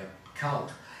muscaria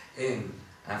cult in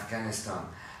Afghanistan.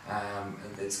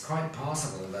 It's quite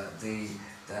possible that the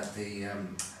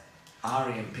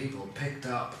Aryan people picked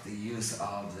up the use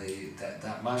of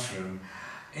that mushroom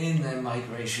in their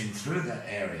migration through that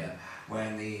area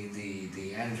when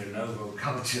the Andronovo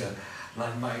culture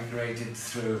migrated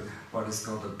through what is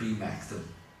called the BMAC, the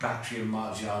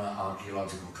Bactrian-Margiana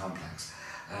Archaeological Complex.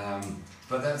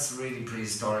 But that's really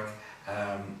prehistoric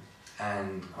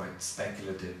and quite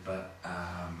speculative, but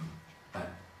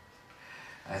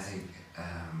I think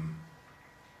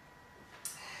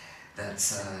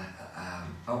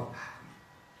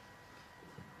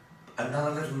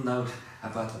another little note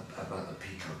about the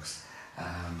peacocks.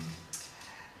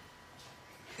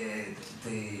 In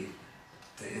the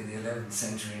 11th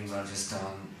century in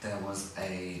Rajasthan, there was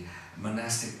a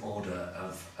monastic order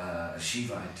of a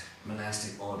Shivite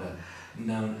monastic order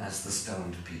known as the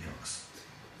stoned peacocks,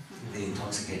 the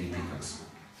intoxicating peacocks.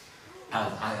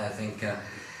 And I think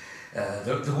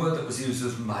the word that was used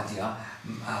was madhya,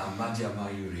 madhya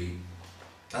mayuri,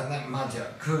 and that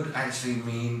madhya could actually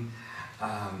mean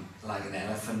like an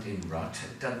elephant in rut.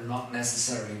 It does not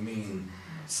necessarily mean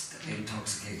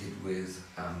intoxicated with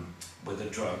a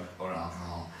drug or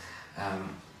alcohol,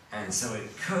 and so it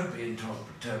could be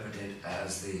interpreted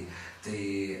as the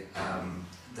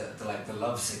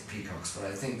lovesick peacocks. But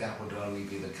I think that would only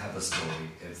be the cover story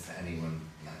if anyone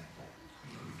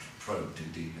probed too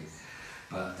deeply.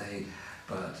 But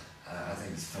I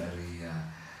think it's fairly.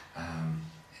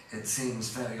 It seems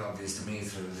fairly obvious to me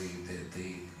through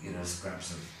the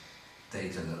scraps of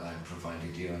data that I've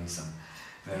provided you and some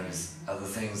various other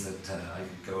things that I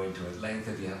could go into at length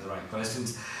if you have the right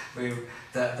questions.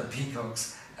 That the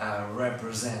peacocks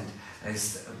represent a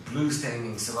blue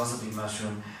staining psilocybe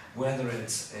mushroom, whether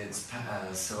it's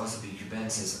psilocybe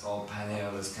cubensis or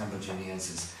Paneolus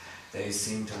cambodgiensis. They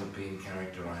seem to have been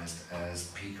characterized as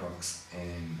peacocks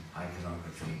in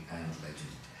iconography and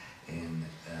legend in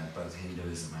both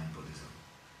Hinduism and Buddhism.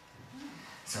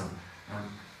 So,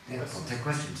 yeah, I'll take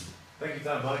questions. Thank you,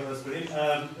 Dan. Mike, that's brilliant.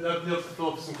 Open up the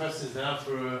floor for some questions now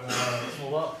for a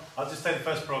small while. I'll just take the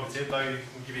first prerogative, though you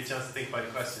can give you a chance to think about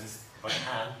your questions, if I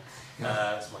can.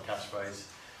 That's my catchphrase.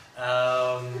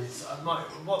 So at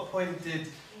what point did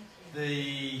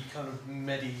the kind of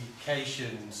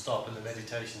medication stop and the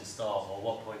meditation start, or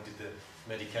what point did the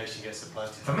medication get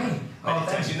supplanted? For me?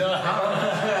 Meditation, no.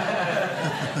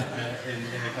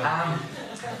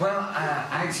 Well,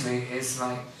 actually, it's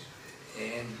like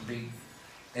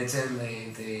it's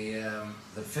in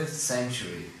the 5th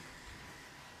century.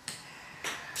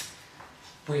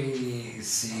 We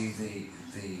see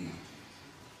the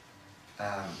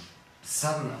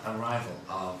sudden arrival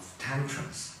of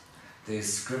tantras,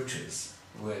 these scriptures,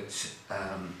 which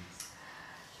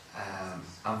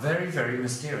are very, very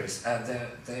mysterious.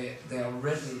 They are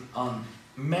written on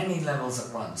many levels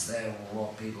at once. They're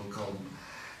what people call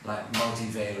like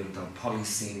multivalent or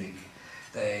polysemic.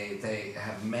 They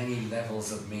have many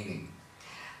levels of meaning,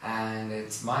 and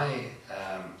it's my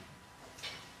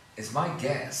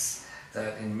guess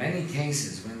that in many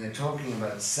cases when they're talking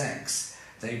about sex,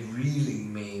 they really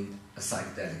mean a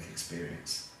psychedelic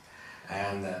experience,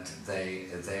 and that they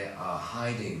are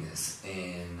hiding this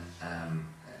in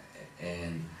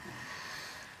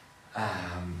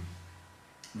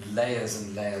layers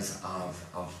and layers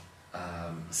of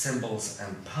symbols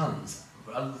and puns,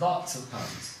 lots of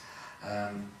puns.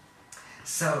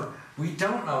 So we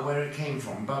don't know where it came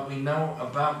from, but we know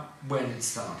about when it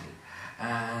started,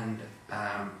 and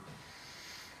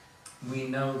we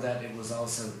know that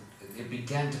it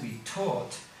began to be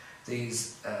taught.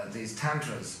 These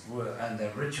tantras and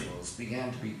their rituals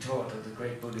began to be taught at the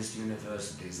great Buddhist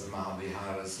universities, the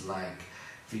Mahaviharas like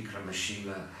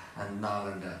Vikramashila and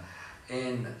Nalanda,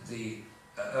 in the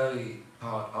early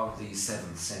part of the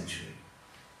 7th century.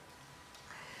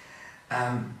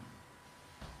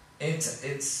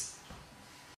 It's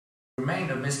remained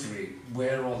a mystery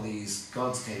where all these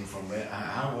gods came from.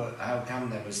 How come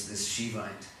there was this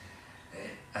Shivite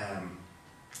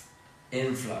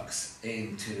influx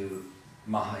into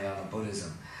Mahayana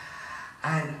Buddhism?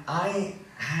 And I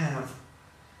have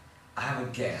a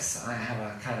guess. I have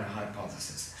a kind of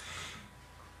hypothesis.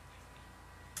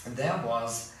 There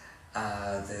was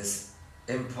this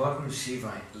important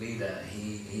Shivite leader.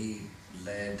 He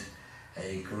led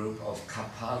a group of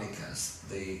Kapalikas,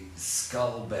 the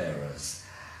skull bearers,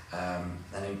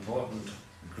 an important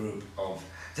group of.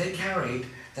 They carried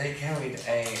a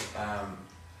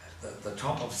the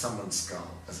top of someone's skull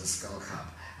as a skull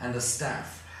cap and a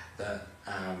staff that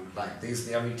like these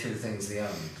are the only two things they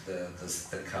owned: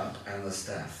 the cup and the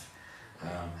staff,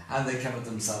 and they covered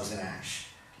themselves in ash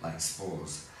like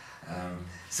spores.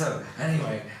 So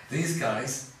anyway, these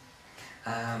guys.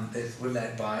 They were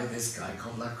led by this guy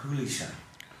called Lakulisha,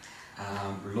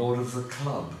 Lord of the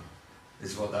Club,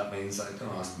 is what that means.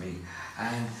 Don't ask me.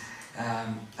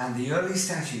 And the early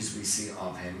statues we see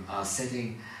of him are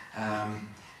sitting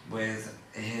with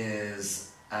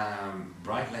his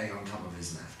right leg on top of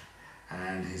his left,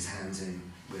 and his hands in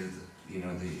with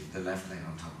the left leg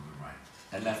on top of the right,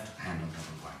 left hand on top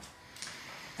of the right.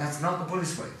 That's not the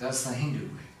Buddhist way. That's the Hindu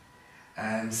way.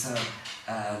 And so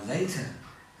later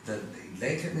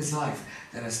in his life,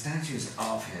 there are statues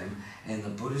of him in the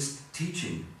Buddhist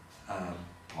teaching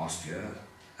posture,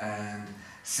 and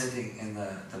sitting in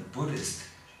the Buddhist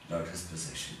lotus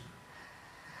position.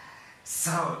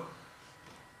 So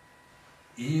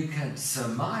you can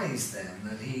surmise then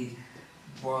that he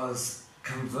was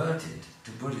converted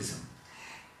to Buddhism.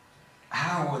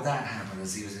 How would that happen,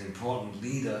 as he was an important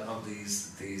leader of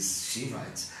these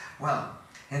Shivites? Well,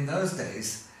 in those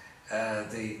days,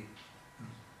 if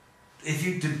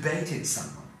you debated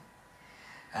someone,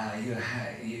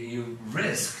 you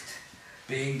risked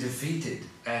being defeated,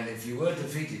 and if you were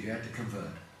defeated, you had to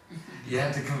convert. You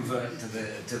had to convert to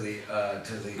the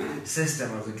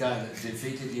system of the guy that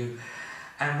defeated you.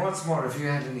 And what's more, if you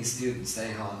had any students,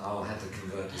 they all had to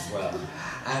convert as well.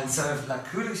 And so if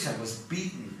Lakulisha was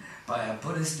beaten by a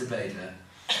Buddhist debater,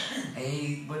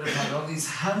 he would have had all these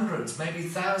hundreds, maybe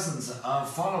thousands of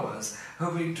followers who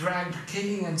would be dragged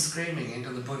kicking and screaming into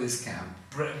the Buddhist camp,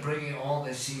 bringing all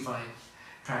their Shivite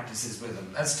practices with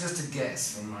them. That's just a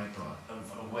guess from my part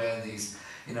of where these,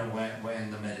 when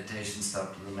the meditation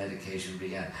stopped and the medication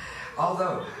began.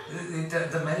 Although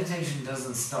the meditation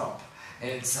doesn't stop.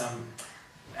 It's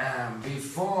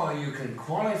before you can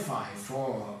qualify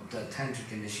for the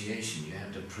tantric initiation, you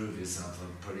have to prove yourself a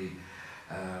pretty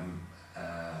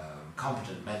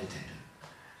competent meditator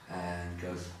and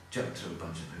jump through a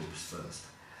bunch of hoops first.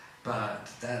 But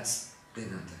that's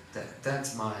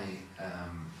that's my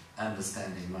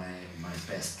understanding, my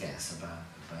best guess about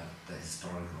the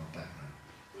historical background.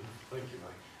 Thank you,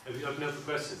 Mike. Have you opened up for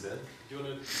questions then? Do you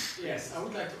want to? Yes, I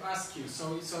would like to ask you.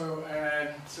 So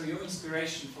your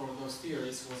inspiration for those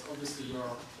theories was obviously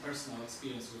your personal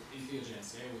experience with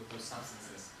entheogens, with those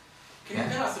substances. Can you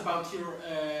tell us about your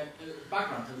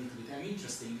background a little bit? I'm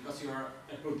interested because you are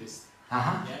a Buddhist.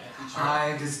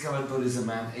 I discovered Buddhism,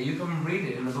 and you can read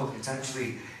it in the book. It's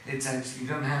actually you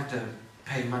don't have to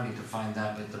pay money to find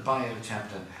that, but the bio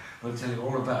chapter will tell you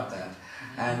all about that.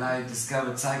 And I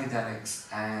discovered psychedelics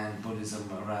and Buddhism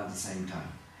around the same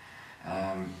time.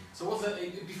 So what's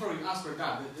before you answer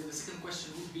that, the second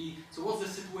question would be, so what's the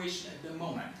situation at the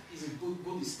moment? Is it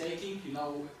Buddhist taking,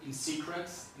 in secret,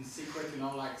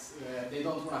 like they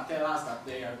don't want to tell us that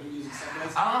they are using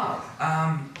psychedelics?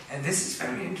 And this is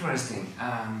very interesting.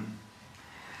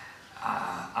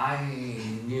 I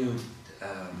knew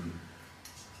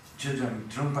Chudram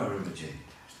Trungpa Rinpoche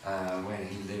when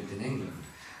he lived in England.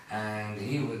 And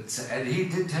he would say, and he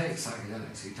did take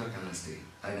psychedelics, he took LSD,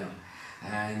 I know.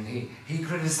 And he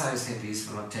criticized hippies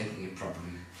for not taking it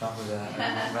properly,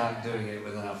 not doing it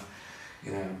with enough,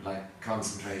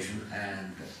 concentration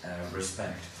and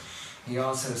respect. He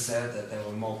also said that there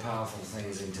were more powerful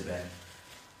things in Tibet.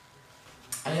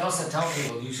 And he also told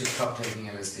people you should stop taking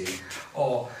LSD.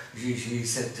 Or he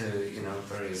said to,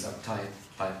 various uptight,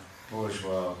 like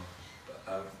bourgeois,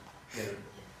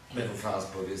 middle-class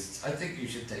Buddhists, I think you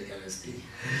should take LSD.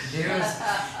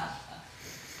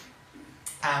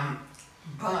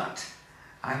 But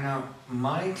I know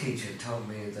my teacher told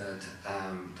me that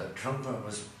Trungpa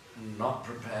was not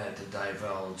prepared to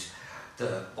divulge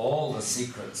all the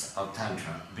secrets of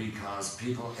Tantra because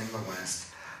people in the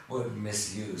West would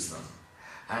misuse them.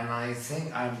 And I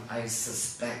think, I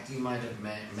suspect he might have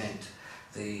meant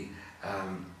the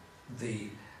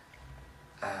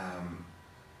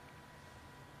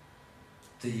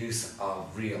use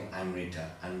of real Amrita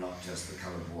and not just the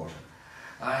coloured water.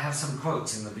 I have some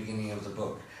quotes in the beginning of the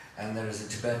book, and there is a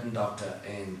Tibetan doctor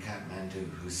in Kathmandu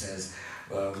who says,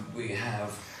 we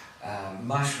have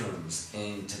mushrooms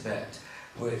in Tibet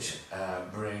which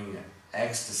bring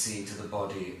ecstasy to the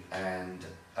body and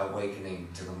awakening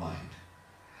to the mind.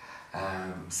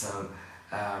 So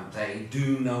they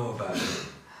do know about it,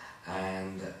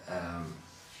 and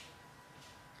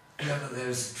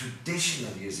there's a tradition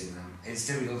of using them. It's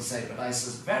difficult to say, but I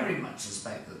very much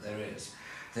suspect that there is.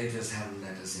 They just haven't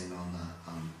let us in on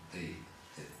the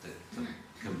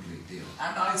complete deal.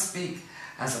 And I speak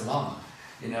as a Lama.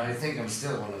 I think I'm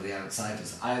still one of the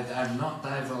outsiders. I'm not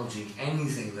divulging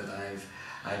anything that I've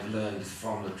learned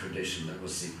from the tradition that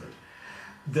was secret.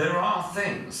 There are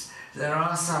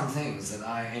some things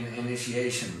that in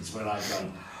initiations where I've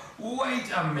gone,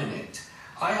 wait a minute,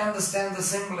 I understand the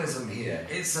symbolism here.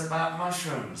 It's about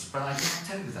mushrooms, but I can't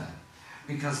tell you that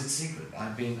because it's secret.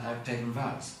 I've taken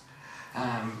vows.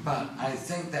 But I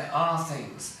think there are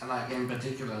things, like in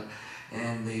particular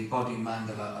in the body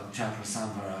mandala of Chakra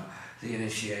Samvara, the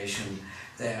initiation,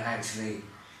 they're actually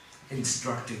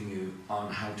instructing you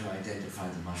on how to identify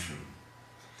the mushroom.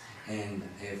 And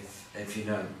if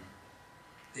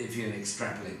you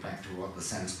extrapolate back to what the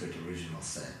Sanskrit original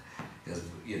said, because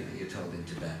you're told in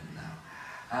Tibetan now.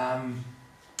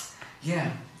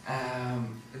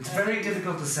 It's very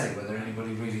difficult to say whether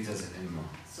anybody really does it anymore.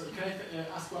 So can I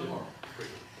ask one more?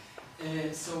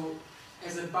 So,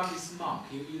 as a Buddhist monk,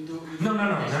 you do... No, I'm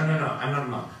not a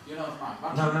monk. You're not a monk.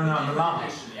 But No, I'm a lama.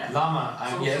 Yeah? Lama,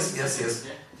 So, yes.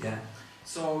 Yeah.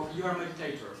 So, you are a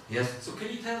meditator. Yes. So, can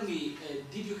you tell me,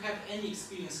 did you have any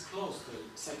experience close to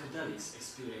psychedelics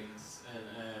experience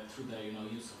through the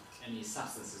use of any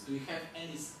substances? Do you have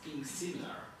anything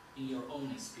similar in your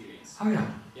own experience? Oh yeah.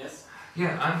 Yes?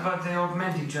 Yeah, but they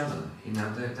augment each other,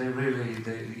 they really,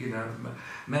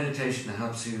 meditation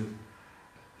helps you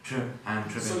trip and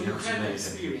tripping. So you helps you had an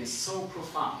meditate. experience so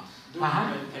profound during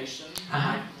meditation,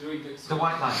 during the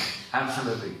white light,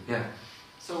 absolutely, yeah.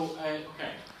 So,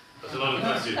 okay. That's a lot of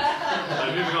questions.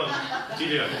 Moving on.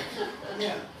 Julio.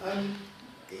 Yeah,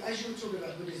 as you were talking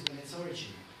about Buddhism and its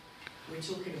origin, we're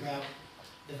talking about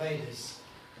the Vedas,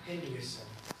 Hinduism,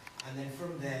 and then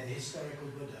from there the historical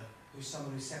Buddha, who's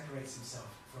someone who separates himself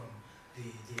from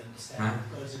the understanding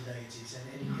of gods and deities.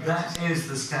 And that is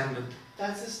the standard.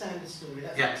 That's the standard story,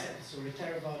 that's the accepted story,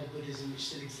 Theravada Buddhism, which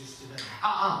still exists today.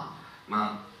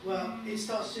 Well, it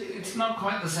starts to... It's not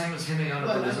quite the same as Hinduism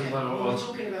Buddhism, we're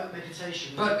talking about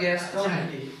meditation. But yes, go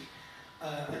ahead.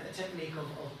 A technique of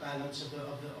balance of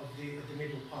the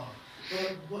middle part.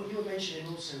 Well, what you were mentioning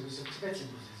also was Tibetan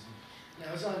Buddhism.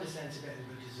 Now, as I understand Tibetan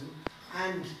Buddhism,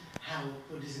 and how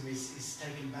Buddhism is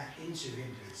taken back into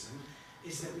Hinduism,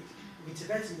 is that with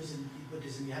Tibetan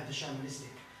Buddhism you have the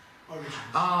shamanistic origins.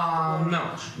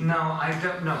 No, I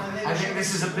don't know. I think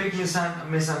this is a big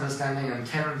misunderstanding, and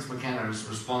Terence McKenna is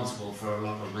responsible for a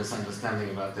lot of misunderstanding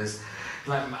about this.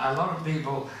 Like, a lot of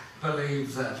people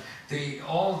believe that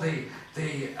all the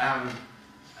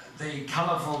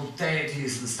colourful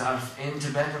deities and stuff in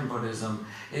Tibetan Buddhism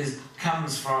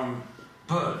comes from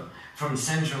Burma, from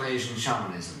Central Asian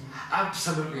shamanism.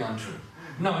 Absolutely untrue.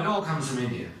 No, it all comes from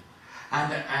India.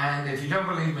 And if you don't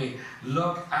believe me,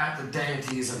 look at the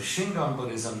deities of Shingon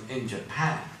Buddhism in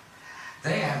Japan.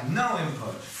 They have no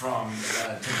input from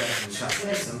Tibetan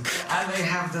shamanism, and they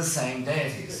have the same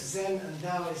deities. But Zen and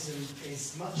Taoism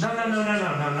is much... No,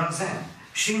 not Zen.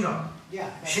 Shingon. Yeah,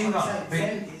 Shingon.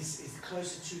 Zen is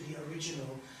closer to the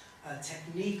original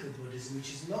technique of Buddhism,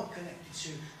 which is not connected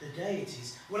to the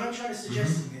deities. What I'm trying to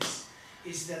suggest in this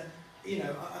is that,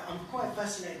 I'm quite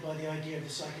fascinated by the idea of the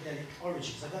psychedelic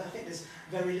origins. I think there's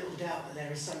very little doubt that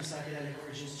there is some psychedelic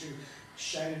origins to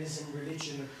shamanism,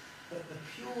 religion, but the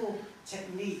pure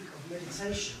technique of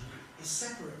meditation is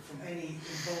separate from any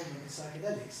involvement in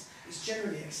psychedelics. It's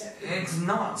generally accepted. It's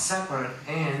not separate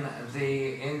in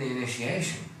the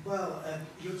initiation. Well,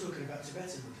 you're talking about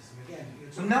Tibetan Buddhism again.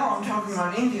 No, I'm talking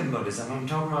about Indian Buddhism. I'm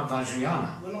talking about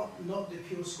Vajrayana. Well, not the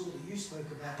pure school that you spoke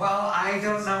about. Well, I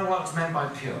don't know what's meant by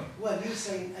pure. Well, you're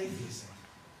saying atheism.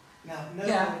 Now, no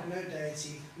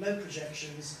deity, no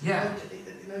projections,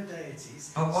 no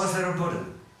deities. But was there a Buddha?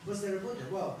 Was there a Buddha?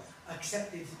 Well,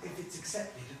 if it's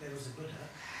accepted that there was a Buddha,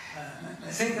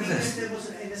 think of this. There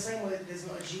wasn't, in the same way that there's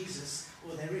not a Jesus,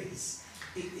 or there is,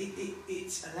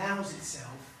 it allows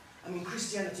itself. I mean,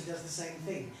 Christianity does the same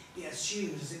thing. It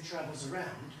assumes as it travels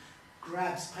around,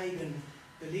 grabs pagan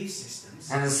belief systems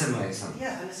and assimilates them.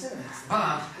 Yeah, and assimilates them.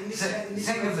 But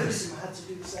think of this. Had to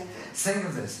do the same thing. Think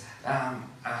of this.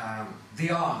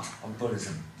 The art of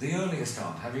Buddhism, the earliest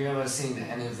art. Have you ever seen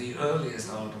any of the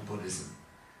earliest art of Buddhism?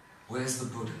 Where's the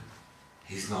Buddha?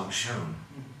 He's not shown.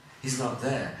 He's not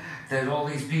there. There are all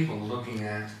these people looking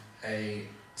at a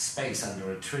space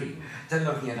under a tree. They're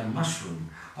looking at a mushroom,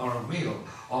 or a wheel,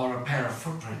 or a pair of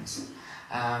footprints.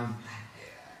 And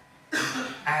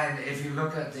if you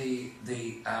look at the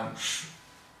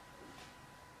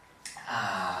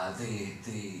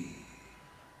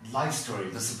life story,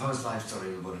 the supposed life story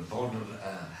of the Buddha, born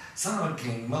son of a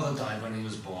king, mother died when he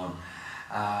was born.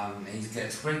 He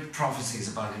gets great prophecies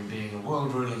about him being a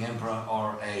world-ruling emperor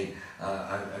or a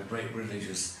great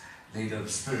religious leader,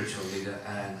 spiritual leader,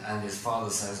 and his father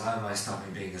says, "How am I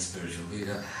stopping being a spiritual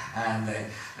leader?" And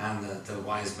the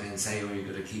wise men say, "Oh, you've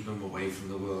got to keep him away from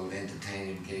the world,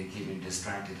 entertain him, keep him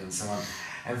distracted, and so on."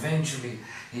 Eventually,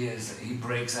 he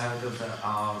breaks out of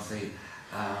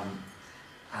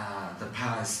the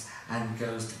palace and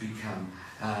goes to become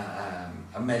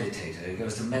a meditator. He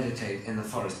goes to meditate in the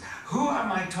forest. Who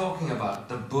am I talking about?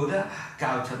 The Buddha,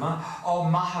 Gautama, or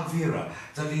Mahavira,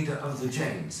 the leader of the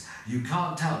Jains? You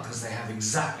can't tell because they have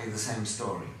exactly the same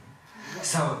story.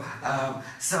 So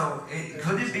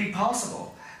could it be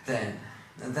possible then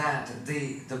that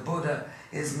the Buddha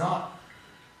is not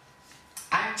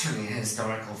actually a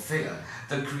historical figure,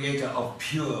 the creator of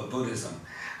pure Buddhism,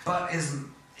 but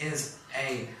is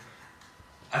a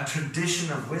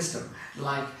tradition of wisdom,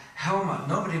 like Homer?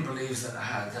 Nobody believes that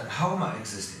Homer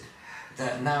existed,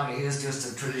 that now is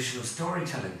just a tradition of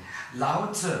storytelling.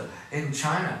 Lao Tzu in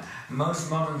China, most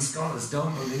modern scholars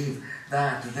don't believe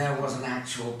that there was an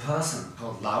actual person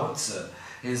called Lao Tzu.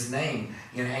 His name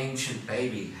in ancient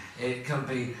baby, it could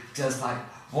be just like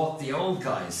what the old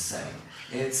guys say.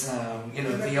 It's you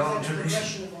know, the old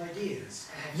tradition. Of ideas.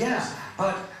 Yeah,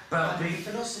 but the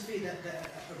philosophy that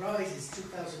arises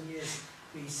 2,000 years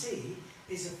BC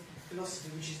is a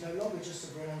philosophy which is no longer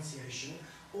just a renunciation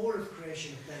or of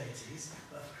creation of deities,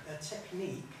 but a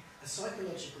technique, a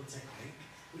psychological technique,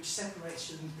 which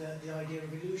separates from the idea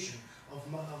of illusion, of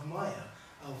Maya,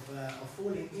 of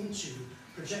falling into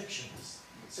projections.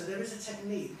 So there is a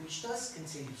technique which does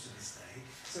continue to this day.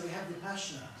 So we have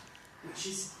Vipassana, which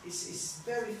is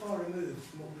very far removed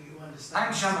from what we understand.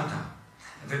 And Shamatha.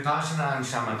 Vipassana and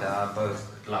Shamatha are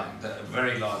both like the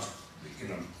very large, you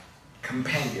know,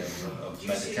 compendium of meditation. Do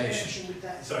you see a connection with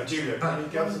that? Sorry, Julia, can you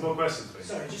give us some more questions, please?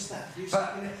 Sorry, just that. Do you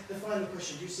the final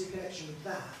question, do you see a connection with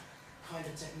that kind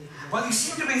of technique? Well, you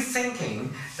seem to be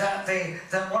thinking that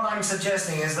what I'm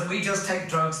suggesting is that we just take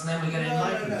drugs and then we get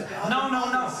enlightened.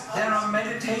 No. There are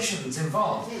meditations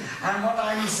involved. And what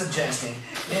I'm suggesting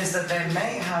is that there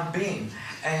may have been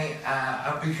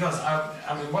because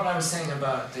I mean, what I was saying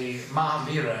about the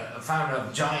Mahavira, founder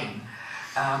of Jain,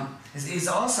 he's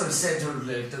also said to have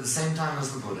lived at the same time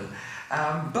as the Buddha,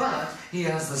 but he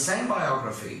has the same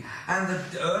biography, and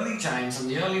the early Jains and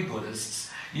the early Buddhists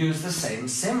use the same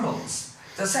symbols.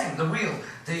 The same, the wheel,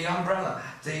 the umbrella,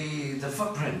 the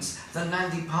footprints, the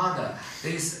Nandipada,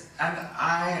 these, and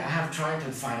I have tried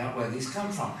to find out where these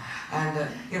come from. And,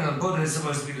 you know, the Buddha is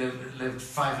supposed to be lived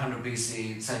 500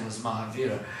 BC, same as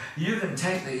Mahavira. You can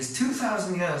take these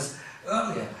 2,000 years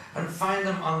earlier and find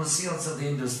them on the seals of the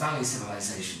Indus Valley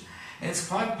civilization. It's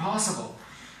quite possible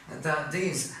that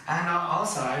these, and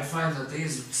also I find that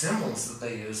these symbols that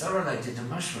they use are related to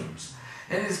mushrooms.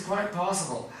 It is quite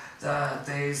possible that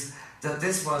this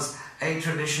was a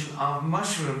tradition of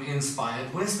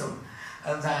mushroom-inspired wisdom.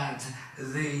 That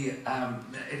the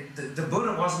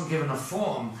Buddha wasn't given a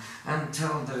form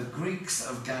until the Greeks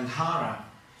of Gandhara,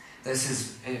 this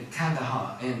is in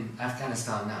Kandahar in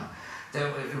Afghanistan now.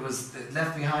 It was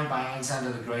left behind by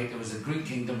Alexander the Great. It was a Greek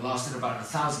kingdom, lasted about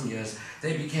 1,000 years.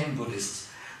 They became Buddhists.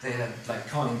 They had like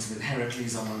coins with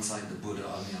Heracles on one side, the Buddha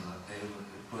on the other.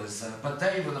 But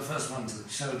they were the first ones that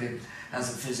showed it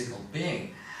as a physical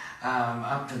being.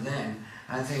 Up to then,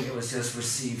 I think it was just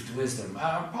received wisdom.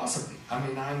 Possibly. I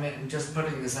mean, I'm just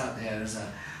putting this out there as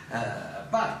a...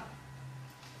 but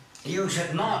you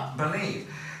should not believe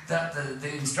that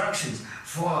the instructions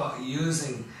for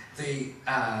using the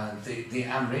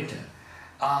Amrita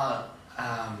are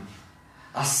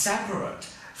separate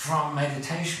from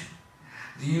meditation.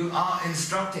 You are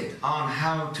instructed on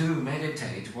how to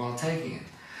meditate while taking it.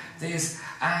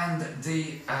 And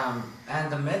the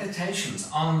meditations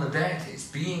on the deities,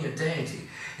 being a deity,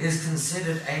 is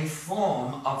considered a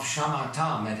form of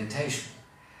shamatha meditation.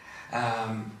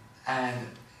 And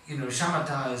you know,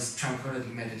 shamatha is tranquility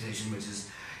meditation, which is,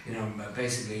 you know,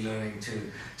 basically learning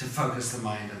to focus the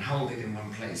mind and hold it in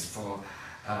one place for,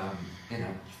 you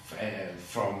know,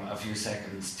 from a few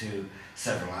seconds to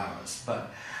several hours.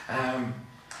 But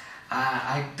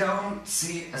I don't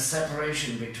see a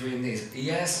separation between these.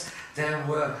 Yes, there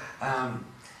were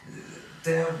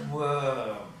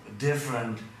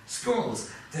different schools.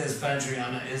 This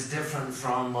Vajrayana is different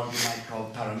from what you might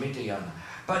call Paramitayana.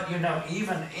 But you know,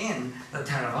 even in the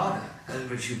Theravada,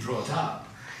 which you brought up,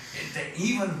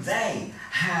 even they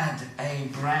had a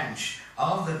branch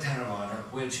of the Theravada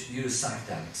which used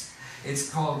psychedelics. It's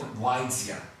called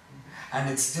Vaidya, and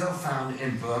it's still found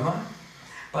in Burma.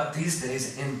 But these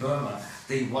days in Burma,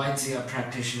 the Vaidya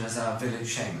practitioners are village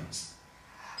shamans.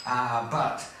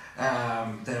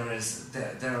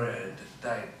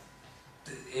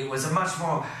 It was a much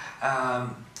more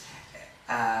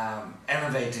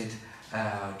elevated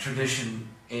tradition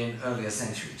in earlier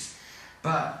centuries.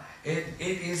 But it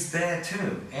is there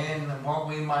too, in what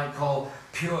we might call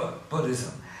pure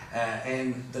Buddhism,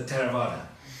 in the Theravada.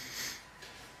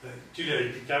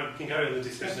 Julia, you can carry on the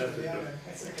discussion after.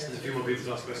 There's a few more people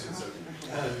to ask questions. So,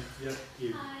 yeah,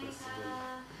 you. I'm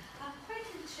quite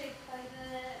intrigued by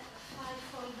the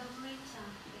fivefold Amrita,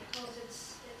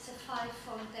 because it's a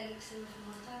fivefold elixir of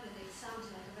immortality. It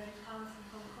sounds like a very powerful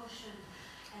concoction.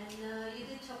 And you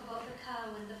did talk about the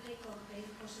cow and the peacock being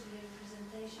possibly a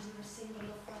representation of a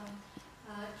symbol of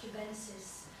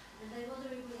Cubensis. And I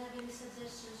wonder if we have any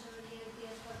suggestions or any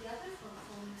ideas about the other four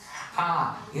forms.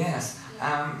 Yes.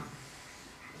 And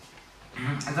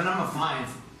the number 5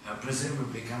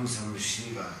 presumably comes from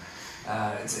Shiva.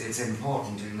 It's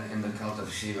important in the cult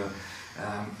of Shiva.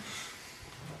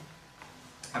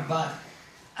 But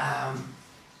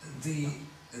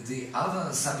the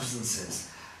other substances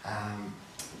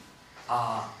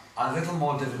are a little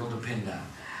more difficult to pin down.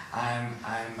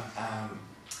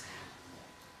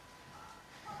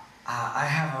 I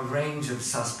have a range of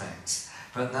suspects,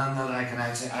 but none that I can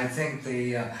actually. I think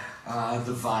the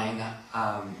vine,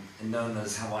 known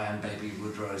as Hawaiian baby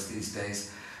wood rose these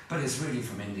days, but it's really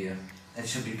from India. It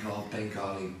should be called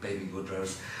Bengali baby wood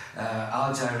rose.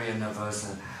 Algeria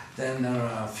nervosa. Then there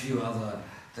are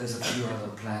there's a few other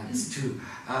plants too.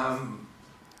 What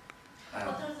are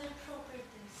their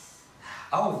properties?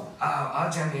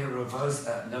 Algeria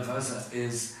nervosa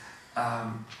is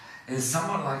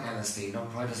somewhat like LSD, not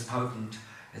quite as potent.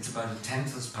 It's about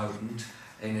 1/10 as potent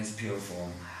in its pure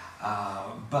form,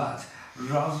 but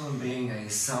rather than being a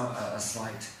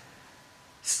slight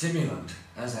stimulant,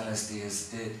 as LSD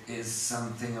is, it is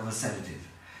something of a sedative,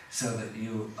 so that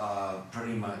you are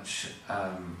pretty much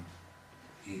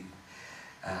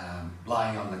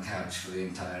lying on the couch for the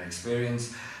entire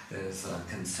experience. There's a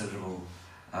considerable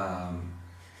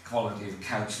quality of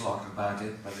couch lock about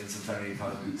it, but it's a very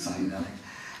potent psychedelic.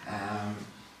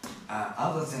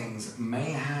 Other things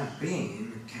may have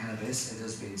been cannabis, it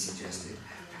has been suggested,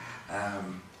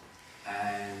 and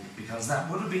because that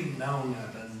would have been known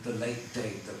at the late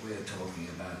date that we're talking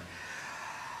about.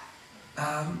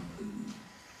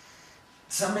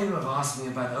 Some people have asked me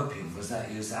about opium, was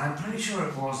that used? I'm pretty sure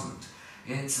it wasn't.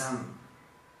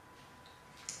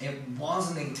 It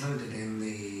wasn't included in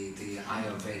the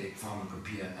Ayurvedic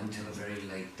pharmacopoeia until a very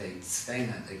late date.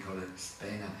 Spena, they call it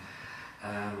Spena.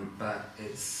 But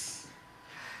it's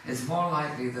more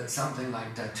likely that something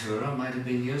like Datura might have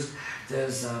been used.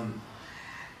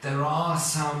 There are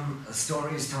some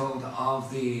stories told of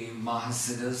the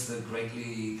Mahasiddhas, the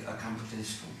greatly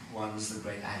accomplished ones, the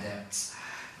great adepts.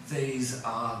 These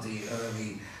are the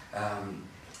early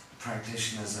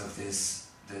practitioners of this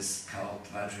cult,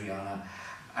 Vajrayana.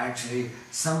 Actually,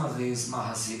 some of these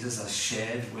Mahasiddhas are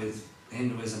shared with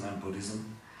Hinduism and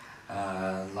Buddhism.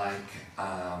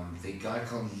 The guy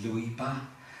called Luipa,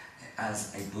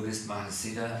 as a Buddhist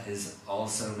Mahasiddha, is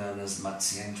also known as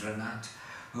Matsyendranath,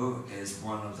 who is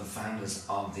one of the founders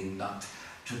of the Nut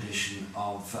tradition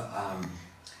of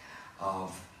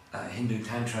Hindu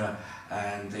Tantra.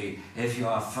 And if you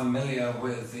are familiar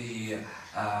with the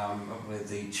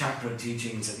chakra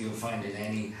teachings that you'll find in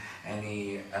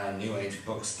any New Age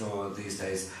bookstore these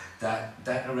days,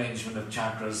 that arrangement of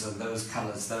chakras and those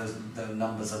colours, the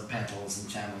numbers of petals and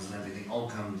channels and everything, all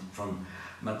come from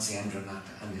Matsyendranath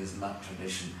and his Nut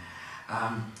tradition.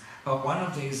 But one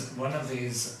of these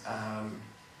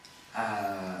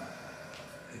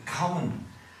common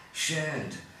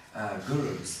shared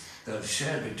gurus that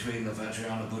shared between the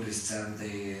Vajrayana Buddhists and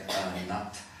the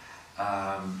Nut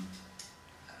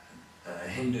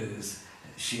Hindus,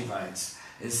 Shivites,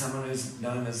 is someone who's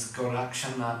known as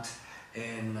Gorakshanath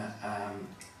in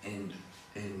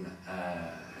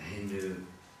Hindu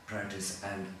practice,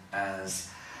 and as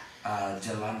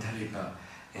Jalandharipa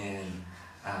in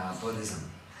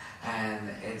Buddhism. And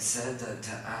it's said that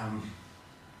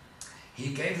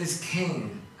he gave this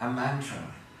king a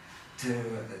mantra to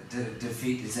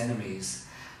defeat his enemies,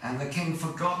 and the king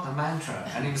forgot the mantra,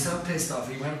 and he was so pissed off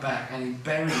he went back and he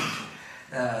buried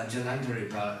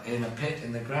Jalandharipa in a pit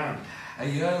in the ground. A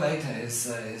year later, his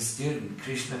student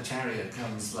Krishnacharya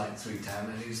comes through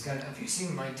town, and he's going, "Have you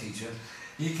seen my teacher?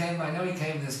 He came. I know he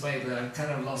came this way, but I've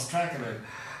kind of lost track of him."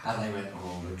 And they went,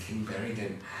 "Oh, the king buried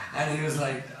him," and he was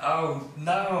like, "Oh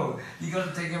no, you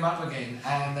got to dig him up again."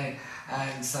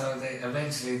 And so they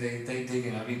eventually dig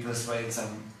him up. He persuades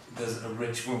there's a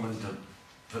rich woman to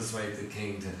persuade the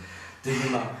king to dig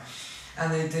him up, and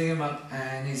they dig him up,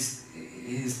 and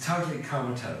he's totally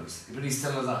comatose, but he's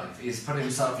still alive. He's put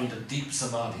himself into deep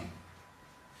samadhi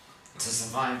to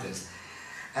survive this.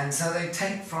 And so they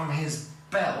take from his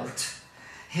belt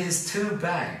his 2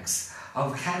 bags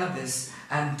of cannabis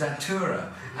and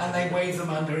datura, and they wave them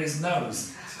under his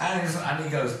nose. And he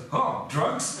goes, "Oh,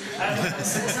 drugs?" And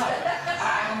sits up,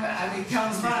 and he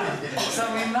comes back.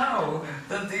 So we know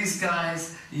that these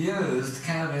guys used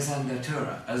cannabis and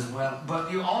datura as well.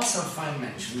 But you also find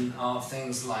mention of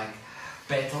things like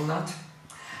betel nut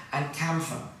and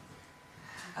camphor.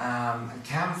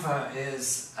 Camphor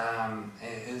is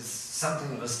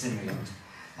something of a stimulant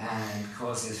and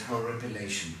causes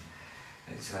horripilation.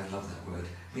 Actually, I love that word.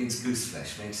 It means goose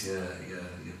flesh, makes your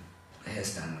hair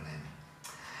stand on end.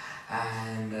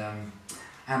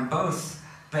 And both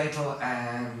betel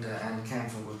and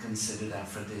camphor were considered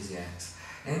aphrodisiacs.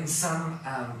 In some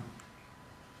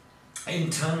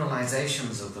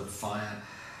internalizations of the fire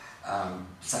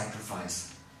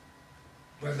sacrifice,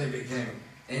 when they became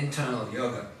internal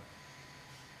yoga,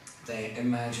 they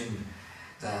imagined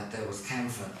that there was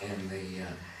camphor on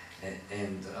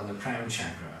the crown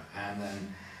chakra, and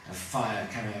then a fire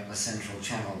coming up the central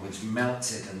channel which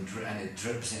melts it and it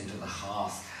drips into the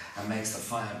hearth and makes the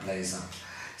fire blaze up.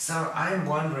 So I'm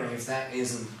wondering if that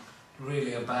isn't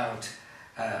really about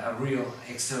a real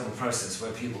external process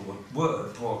where people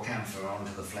would pour camphor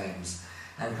onto the flames,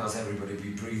 and because everybody would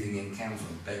be breathing in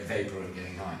camphor vapor and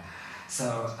getting high.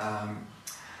 So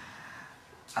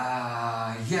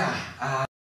there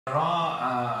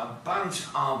are a bunch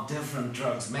of different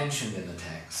drugs mentioned in the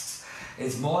texts.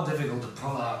 It's more difficult to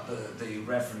pull out the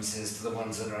references to the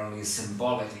ones that are only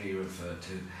symbolically referred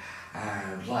to,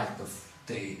 like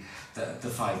the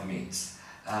five meats.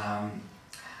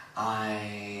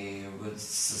 I would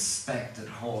suspect that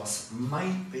horse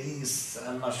might be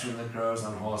a mushroom that grows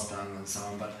on horse dung and so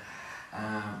on, but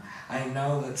I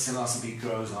know that psilocybe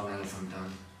grows on elephant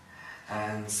dung,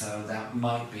 and so that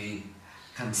might be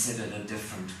considered a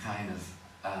different kind of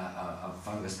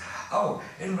fungus. Oh,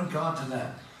 in regard to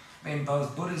that, in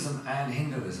both Buddhism and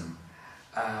Hinduism,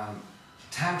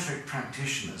 tantric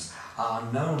practitioners are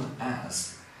known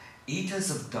as eaters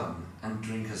of dung and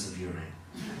drinkers of urine.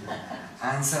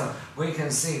 And so we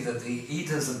can see that the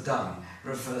eaters of dung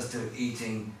refers to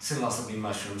eating psilocybe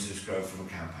mushrooms which grow from a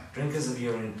cowpath. Drinkers of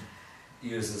urine,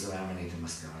 users of Amanita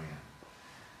muscaria.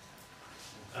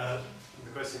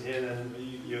 The question here, then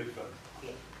you've got.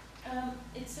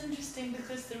 It's interesting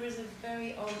because there is a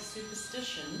very old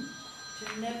superstition to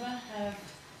never have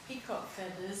peacock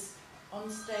feathers on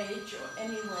stage or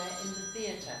anywhere in the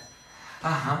theatre.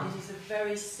 It is a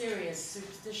very serious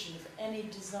superstition. If any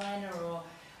designer or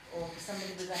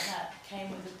somebody with a hat came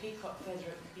with a peacock feather,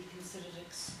 it would be considered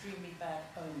extremely bad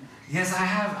omen. Yes, I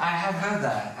have heard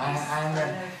that. I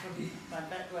know from my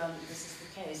background that this is the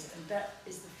case, and that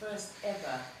is the first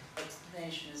ever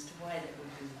explanation as to why they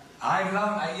would do that.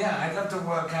 I'd love to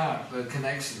work out the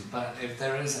connection, but if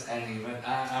there is any,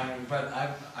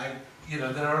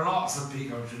 there are lots of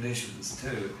peacock traditions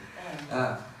too.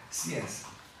 Yes.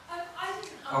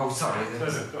 Oh, sorry. I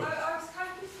was kind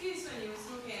of confused when you were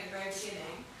talking at the very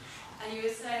beginning, and you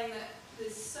were saying that the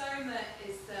soma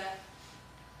is the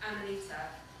Amanita,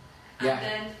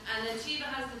 and then Shiva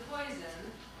has the poison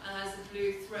and has the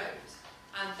blue throat,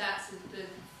 and that's the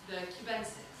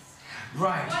cubensis.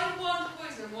 Right. Why one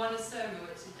poison, one is soma?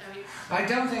 I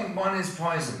don't think one is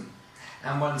poison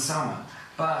and one soma,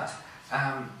 but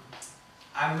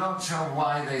I'm not sure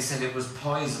why they said it was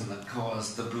poison that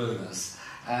caused the blueness.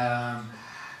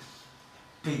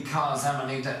 Because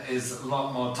Amanita is a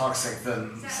lot more toxic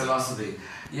than psilocybe.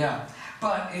 Yeah,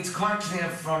 but it's quite clear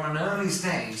from an early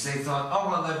stage they thought, oh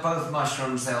well, they're both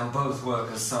mushrooms, they'll both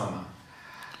work as soma.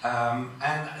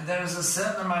 And there is a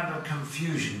certain amount of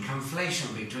confusion,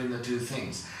 conflation between the two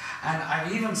things. And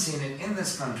I've even seen it in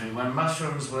this country when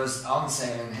mushrooms was on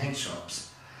sale in head shops,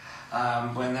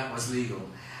 when that was legal.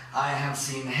 I have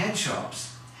seen head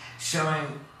shops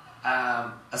showing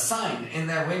a sign in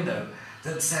their window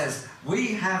that says,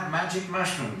 we have magic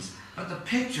mushrooms, but the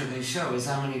picture they show is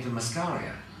Amanita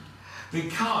muscaria,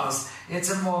 because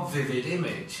it's a more vivid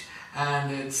image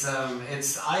and it's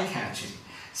eye-catching.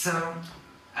 So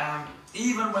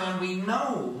even when we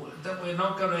know that we're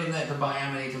not going in there to buy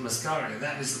Amanita muscaria,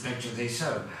 that is the picture they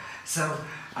show. So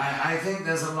I think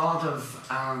there's a lot of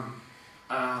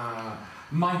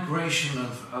migration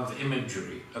of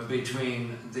imagery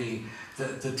between the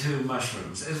two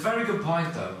mushrooms. It's a very good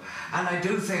point though, and I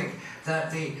do think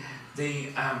that the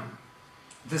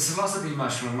psilocybe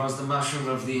mushroom was the mushroom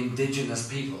of the indigenous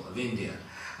people of India.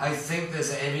 I think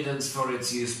there's evidence for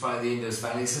its use by the Indus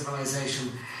Valley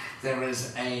civilization. There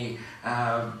is a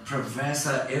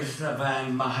Professor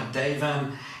Irthavan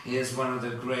Mahadevan. He is one of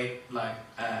the great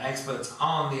experts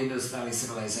on the Indus Valley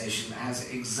civilization,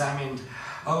 has examined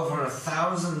over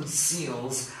 1,000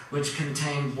 seals which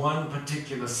contain one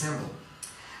particular symbol.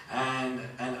 And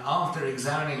after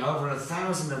examining over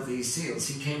 1,000 of these seals,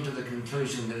 he came to the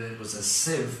conclusion that it was a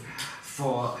sieve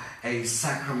for a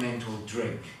sacramental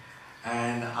drink.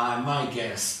 And my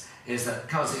guess is that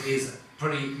because it is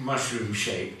pretty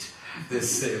mushroom-shaped,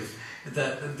 this sieve,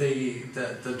 that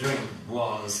the drink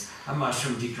was a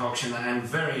mushroom decoction and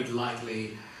very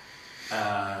likely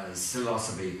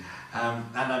psilocybe.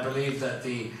 And I believe that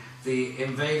the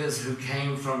invaders who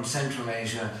came from Central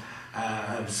Asia,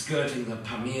 skirting the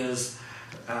Pamirs,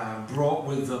 brought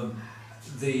with them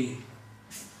the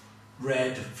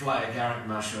red fly agaric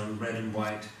mushroom, red and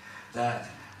white, that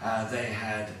they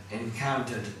had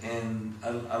encountered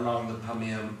along the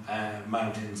Pamir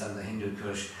mountains and the Hindu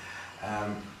Kush,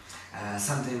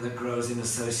 something that grows in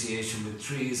association with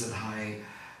trees at high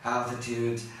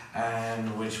altitudes,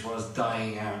 and which was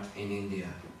dying out in India.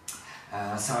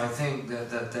 So I think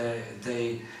that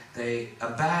they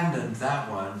abandoned that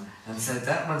one and said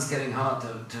that one's getting hard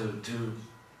to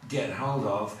get hold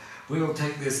of. We will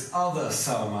take this other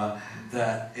soma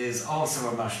that is also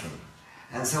a mushroom.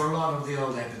 And so a lot of the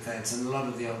old epithets and a lot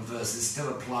of the old verses still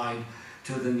applied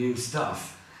to the new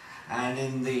stuff. And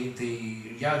in the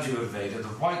Yajur Veda, the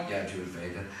white Yajur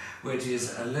Veda, which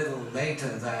is a little later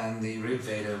than the Rig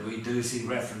Veda, we do see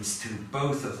reference to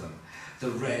both of them,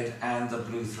 the red and the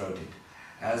blue-throated,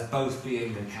 as both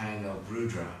being a kind of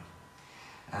Rudra.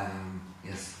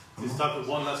 Yes? It's time for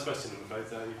one last question, I'm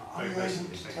afraid. Are you able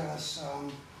to tell us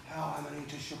how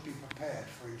amanita should be prepared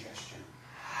for ingestion?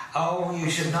 Oh, you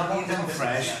should not eat them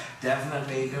fresh.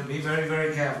 Definitely, be very,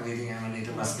 very careful eating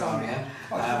Amanita muscaria.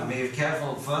 Be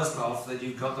careful first off that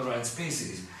you've got the right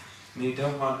species. You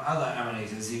don't want other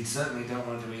Amanitas. You certainly don't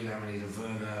want to eat Amanita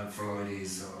verna,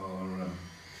 Floides,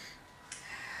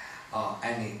 or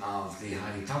any of the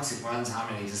highly toxic ones.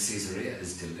 Amanita caesarea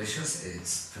is delicious.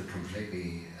 It's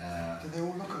completely. Do they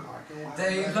all look alike?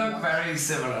 They look very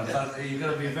similar, but you've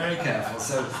got to be very careful.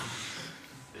 So.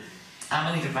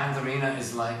 Amanita Vandharina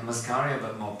is like muscaria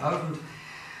but more potent,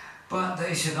 but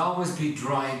they should always be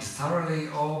dried thoroughly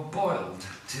or boiled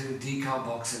to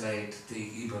decarboxylate the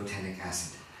ebotenic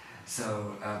acid.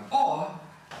 So, or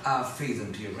feed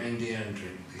them to your reindeer and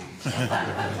drink the...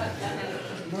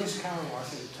 Lewis Carroll, I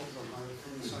think, took them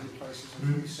from the same places as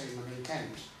we've seen them in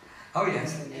Kent. Oh,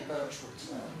 yes. In the birchwoods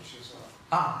there, which is...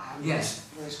 yes.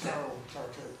 Lewis Carroll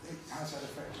character, it has that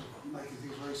effect of making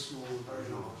things very small and very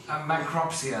large.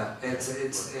 Macropsia, it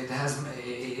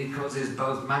causes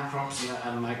both macropsia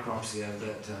and micropsia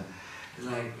that,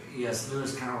 yes,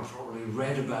 Lewis Carroll probably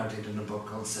read about it in a book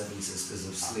called Seven Sisters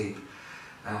of Sleep.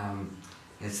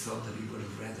 It's thought that he would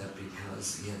have read that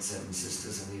because he had 7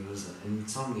 sisters and he was an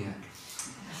insomniac.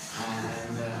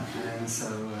 And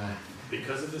so...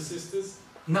 because of the sisters?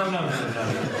 No,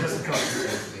 just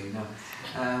consequently, no.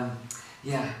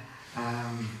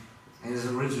 His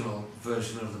original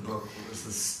version of the book was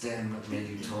the stem that made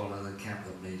you taller, the cap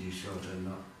that made you shorter,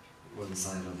 not one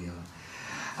side or the other.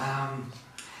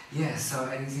 So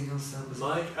anything else that was...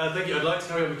 Mike, thank you. I'd like to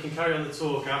carry on. We can carry on the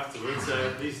talk afterwards.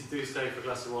 Please do stay for a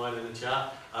glass of wine and a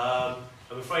chat. I'm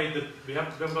afraid that we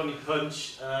haven't got any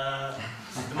punch.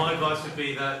 My advice would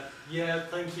be that,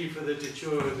 thank you for the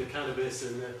datura and the cannabis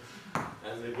and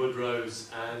the wood rose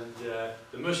and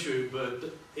the mushroom, but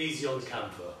easy on the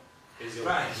camphor.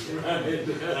 Right.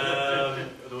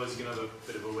 Otherwise you can have a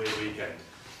bit of a weird weekend.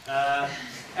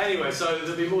 Anyway, so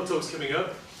there'll be more talks coming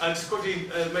up. And just quickly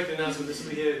make an announcement that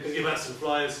somebody here can give out some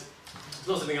flyers. It's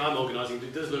not something I'm organising, but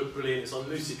it does look brilliant. It's on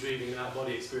lucid dreaming and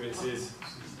out-body experiences.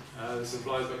 There's some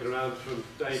flyers making around from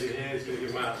David here. He's going to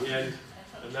give them out at the end.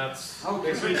 And that's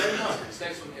next weekend. It's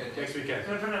next weekend. Next weekend.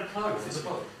 Can I put a plug for the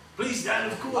book? Please,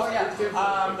 Dan, of course. Oh yeah, the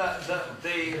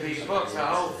book, the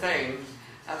whole thing,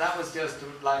 and that was just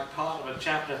like part of a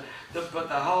chapter, but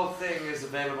the whole thing is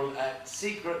available at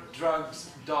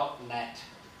secretdrugs.net.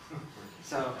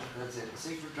 So that's it,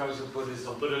 Secret Drugs of Buddhism.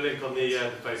 I'll put a link on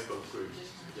the Facebook group.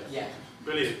 Yeah.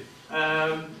 Brilliant.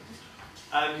 And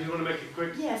you want to make a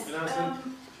quick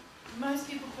announcement? Most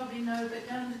people probably know, but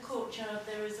down in the courtyard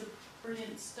there is a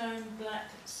brilliant stone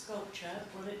black sculpture.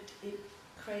 Well, it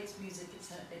creates music.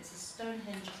 It's a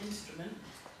Stonehenge instrument,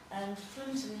 and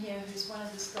Flinton here, who's one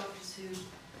of the sculptors who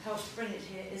helped bring it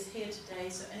here, is here today.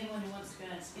 So anyone who wants to go,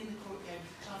 and it's in the courtyard.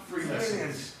 Free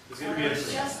lessons. There's going to be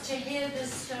just to hear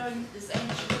this stone, this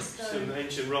ancient stone. Some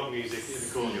ancient rock music in the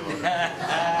courtyard.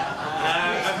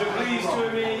 And please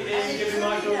join me in giving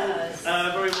Michael a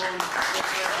very warm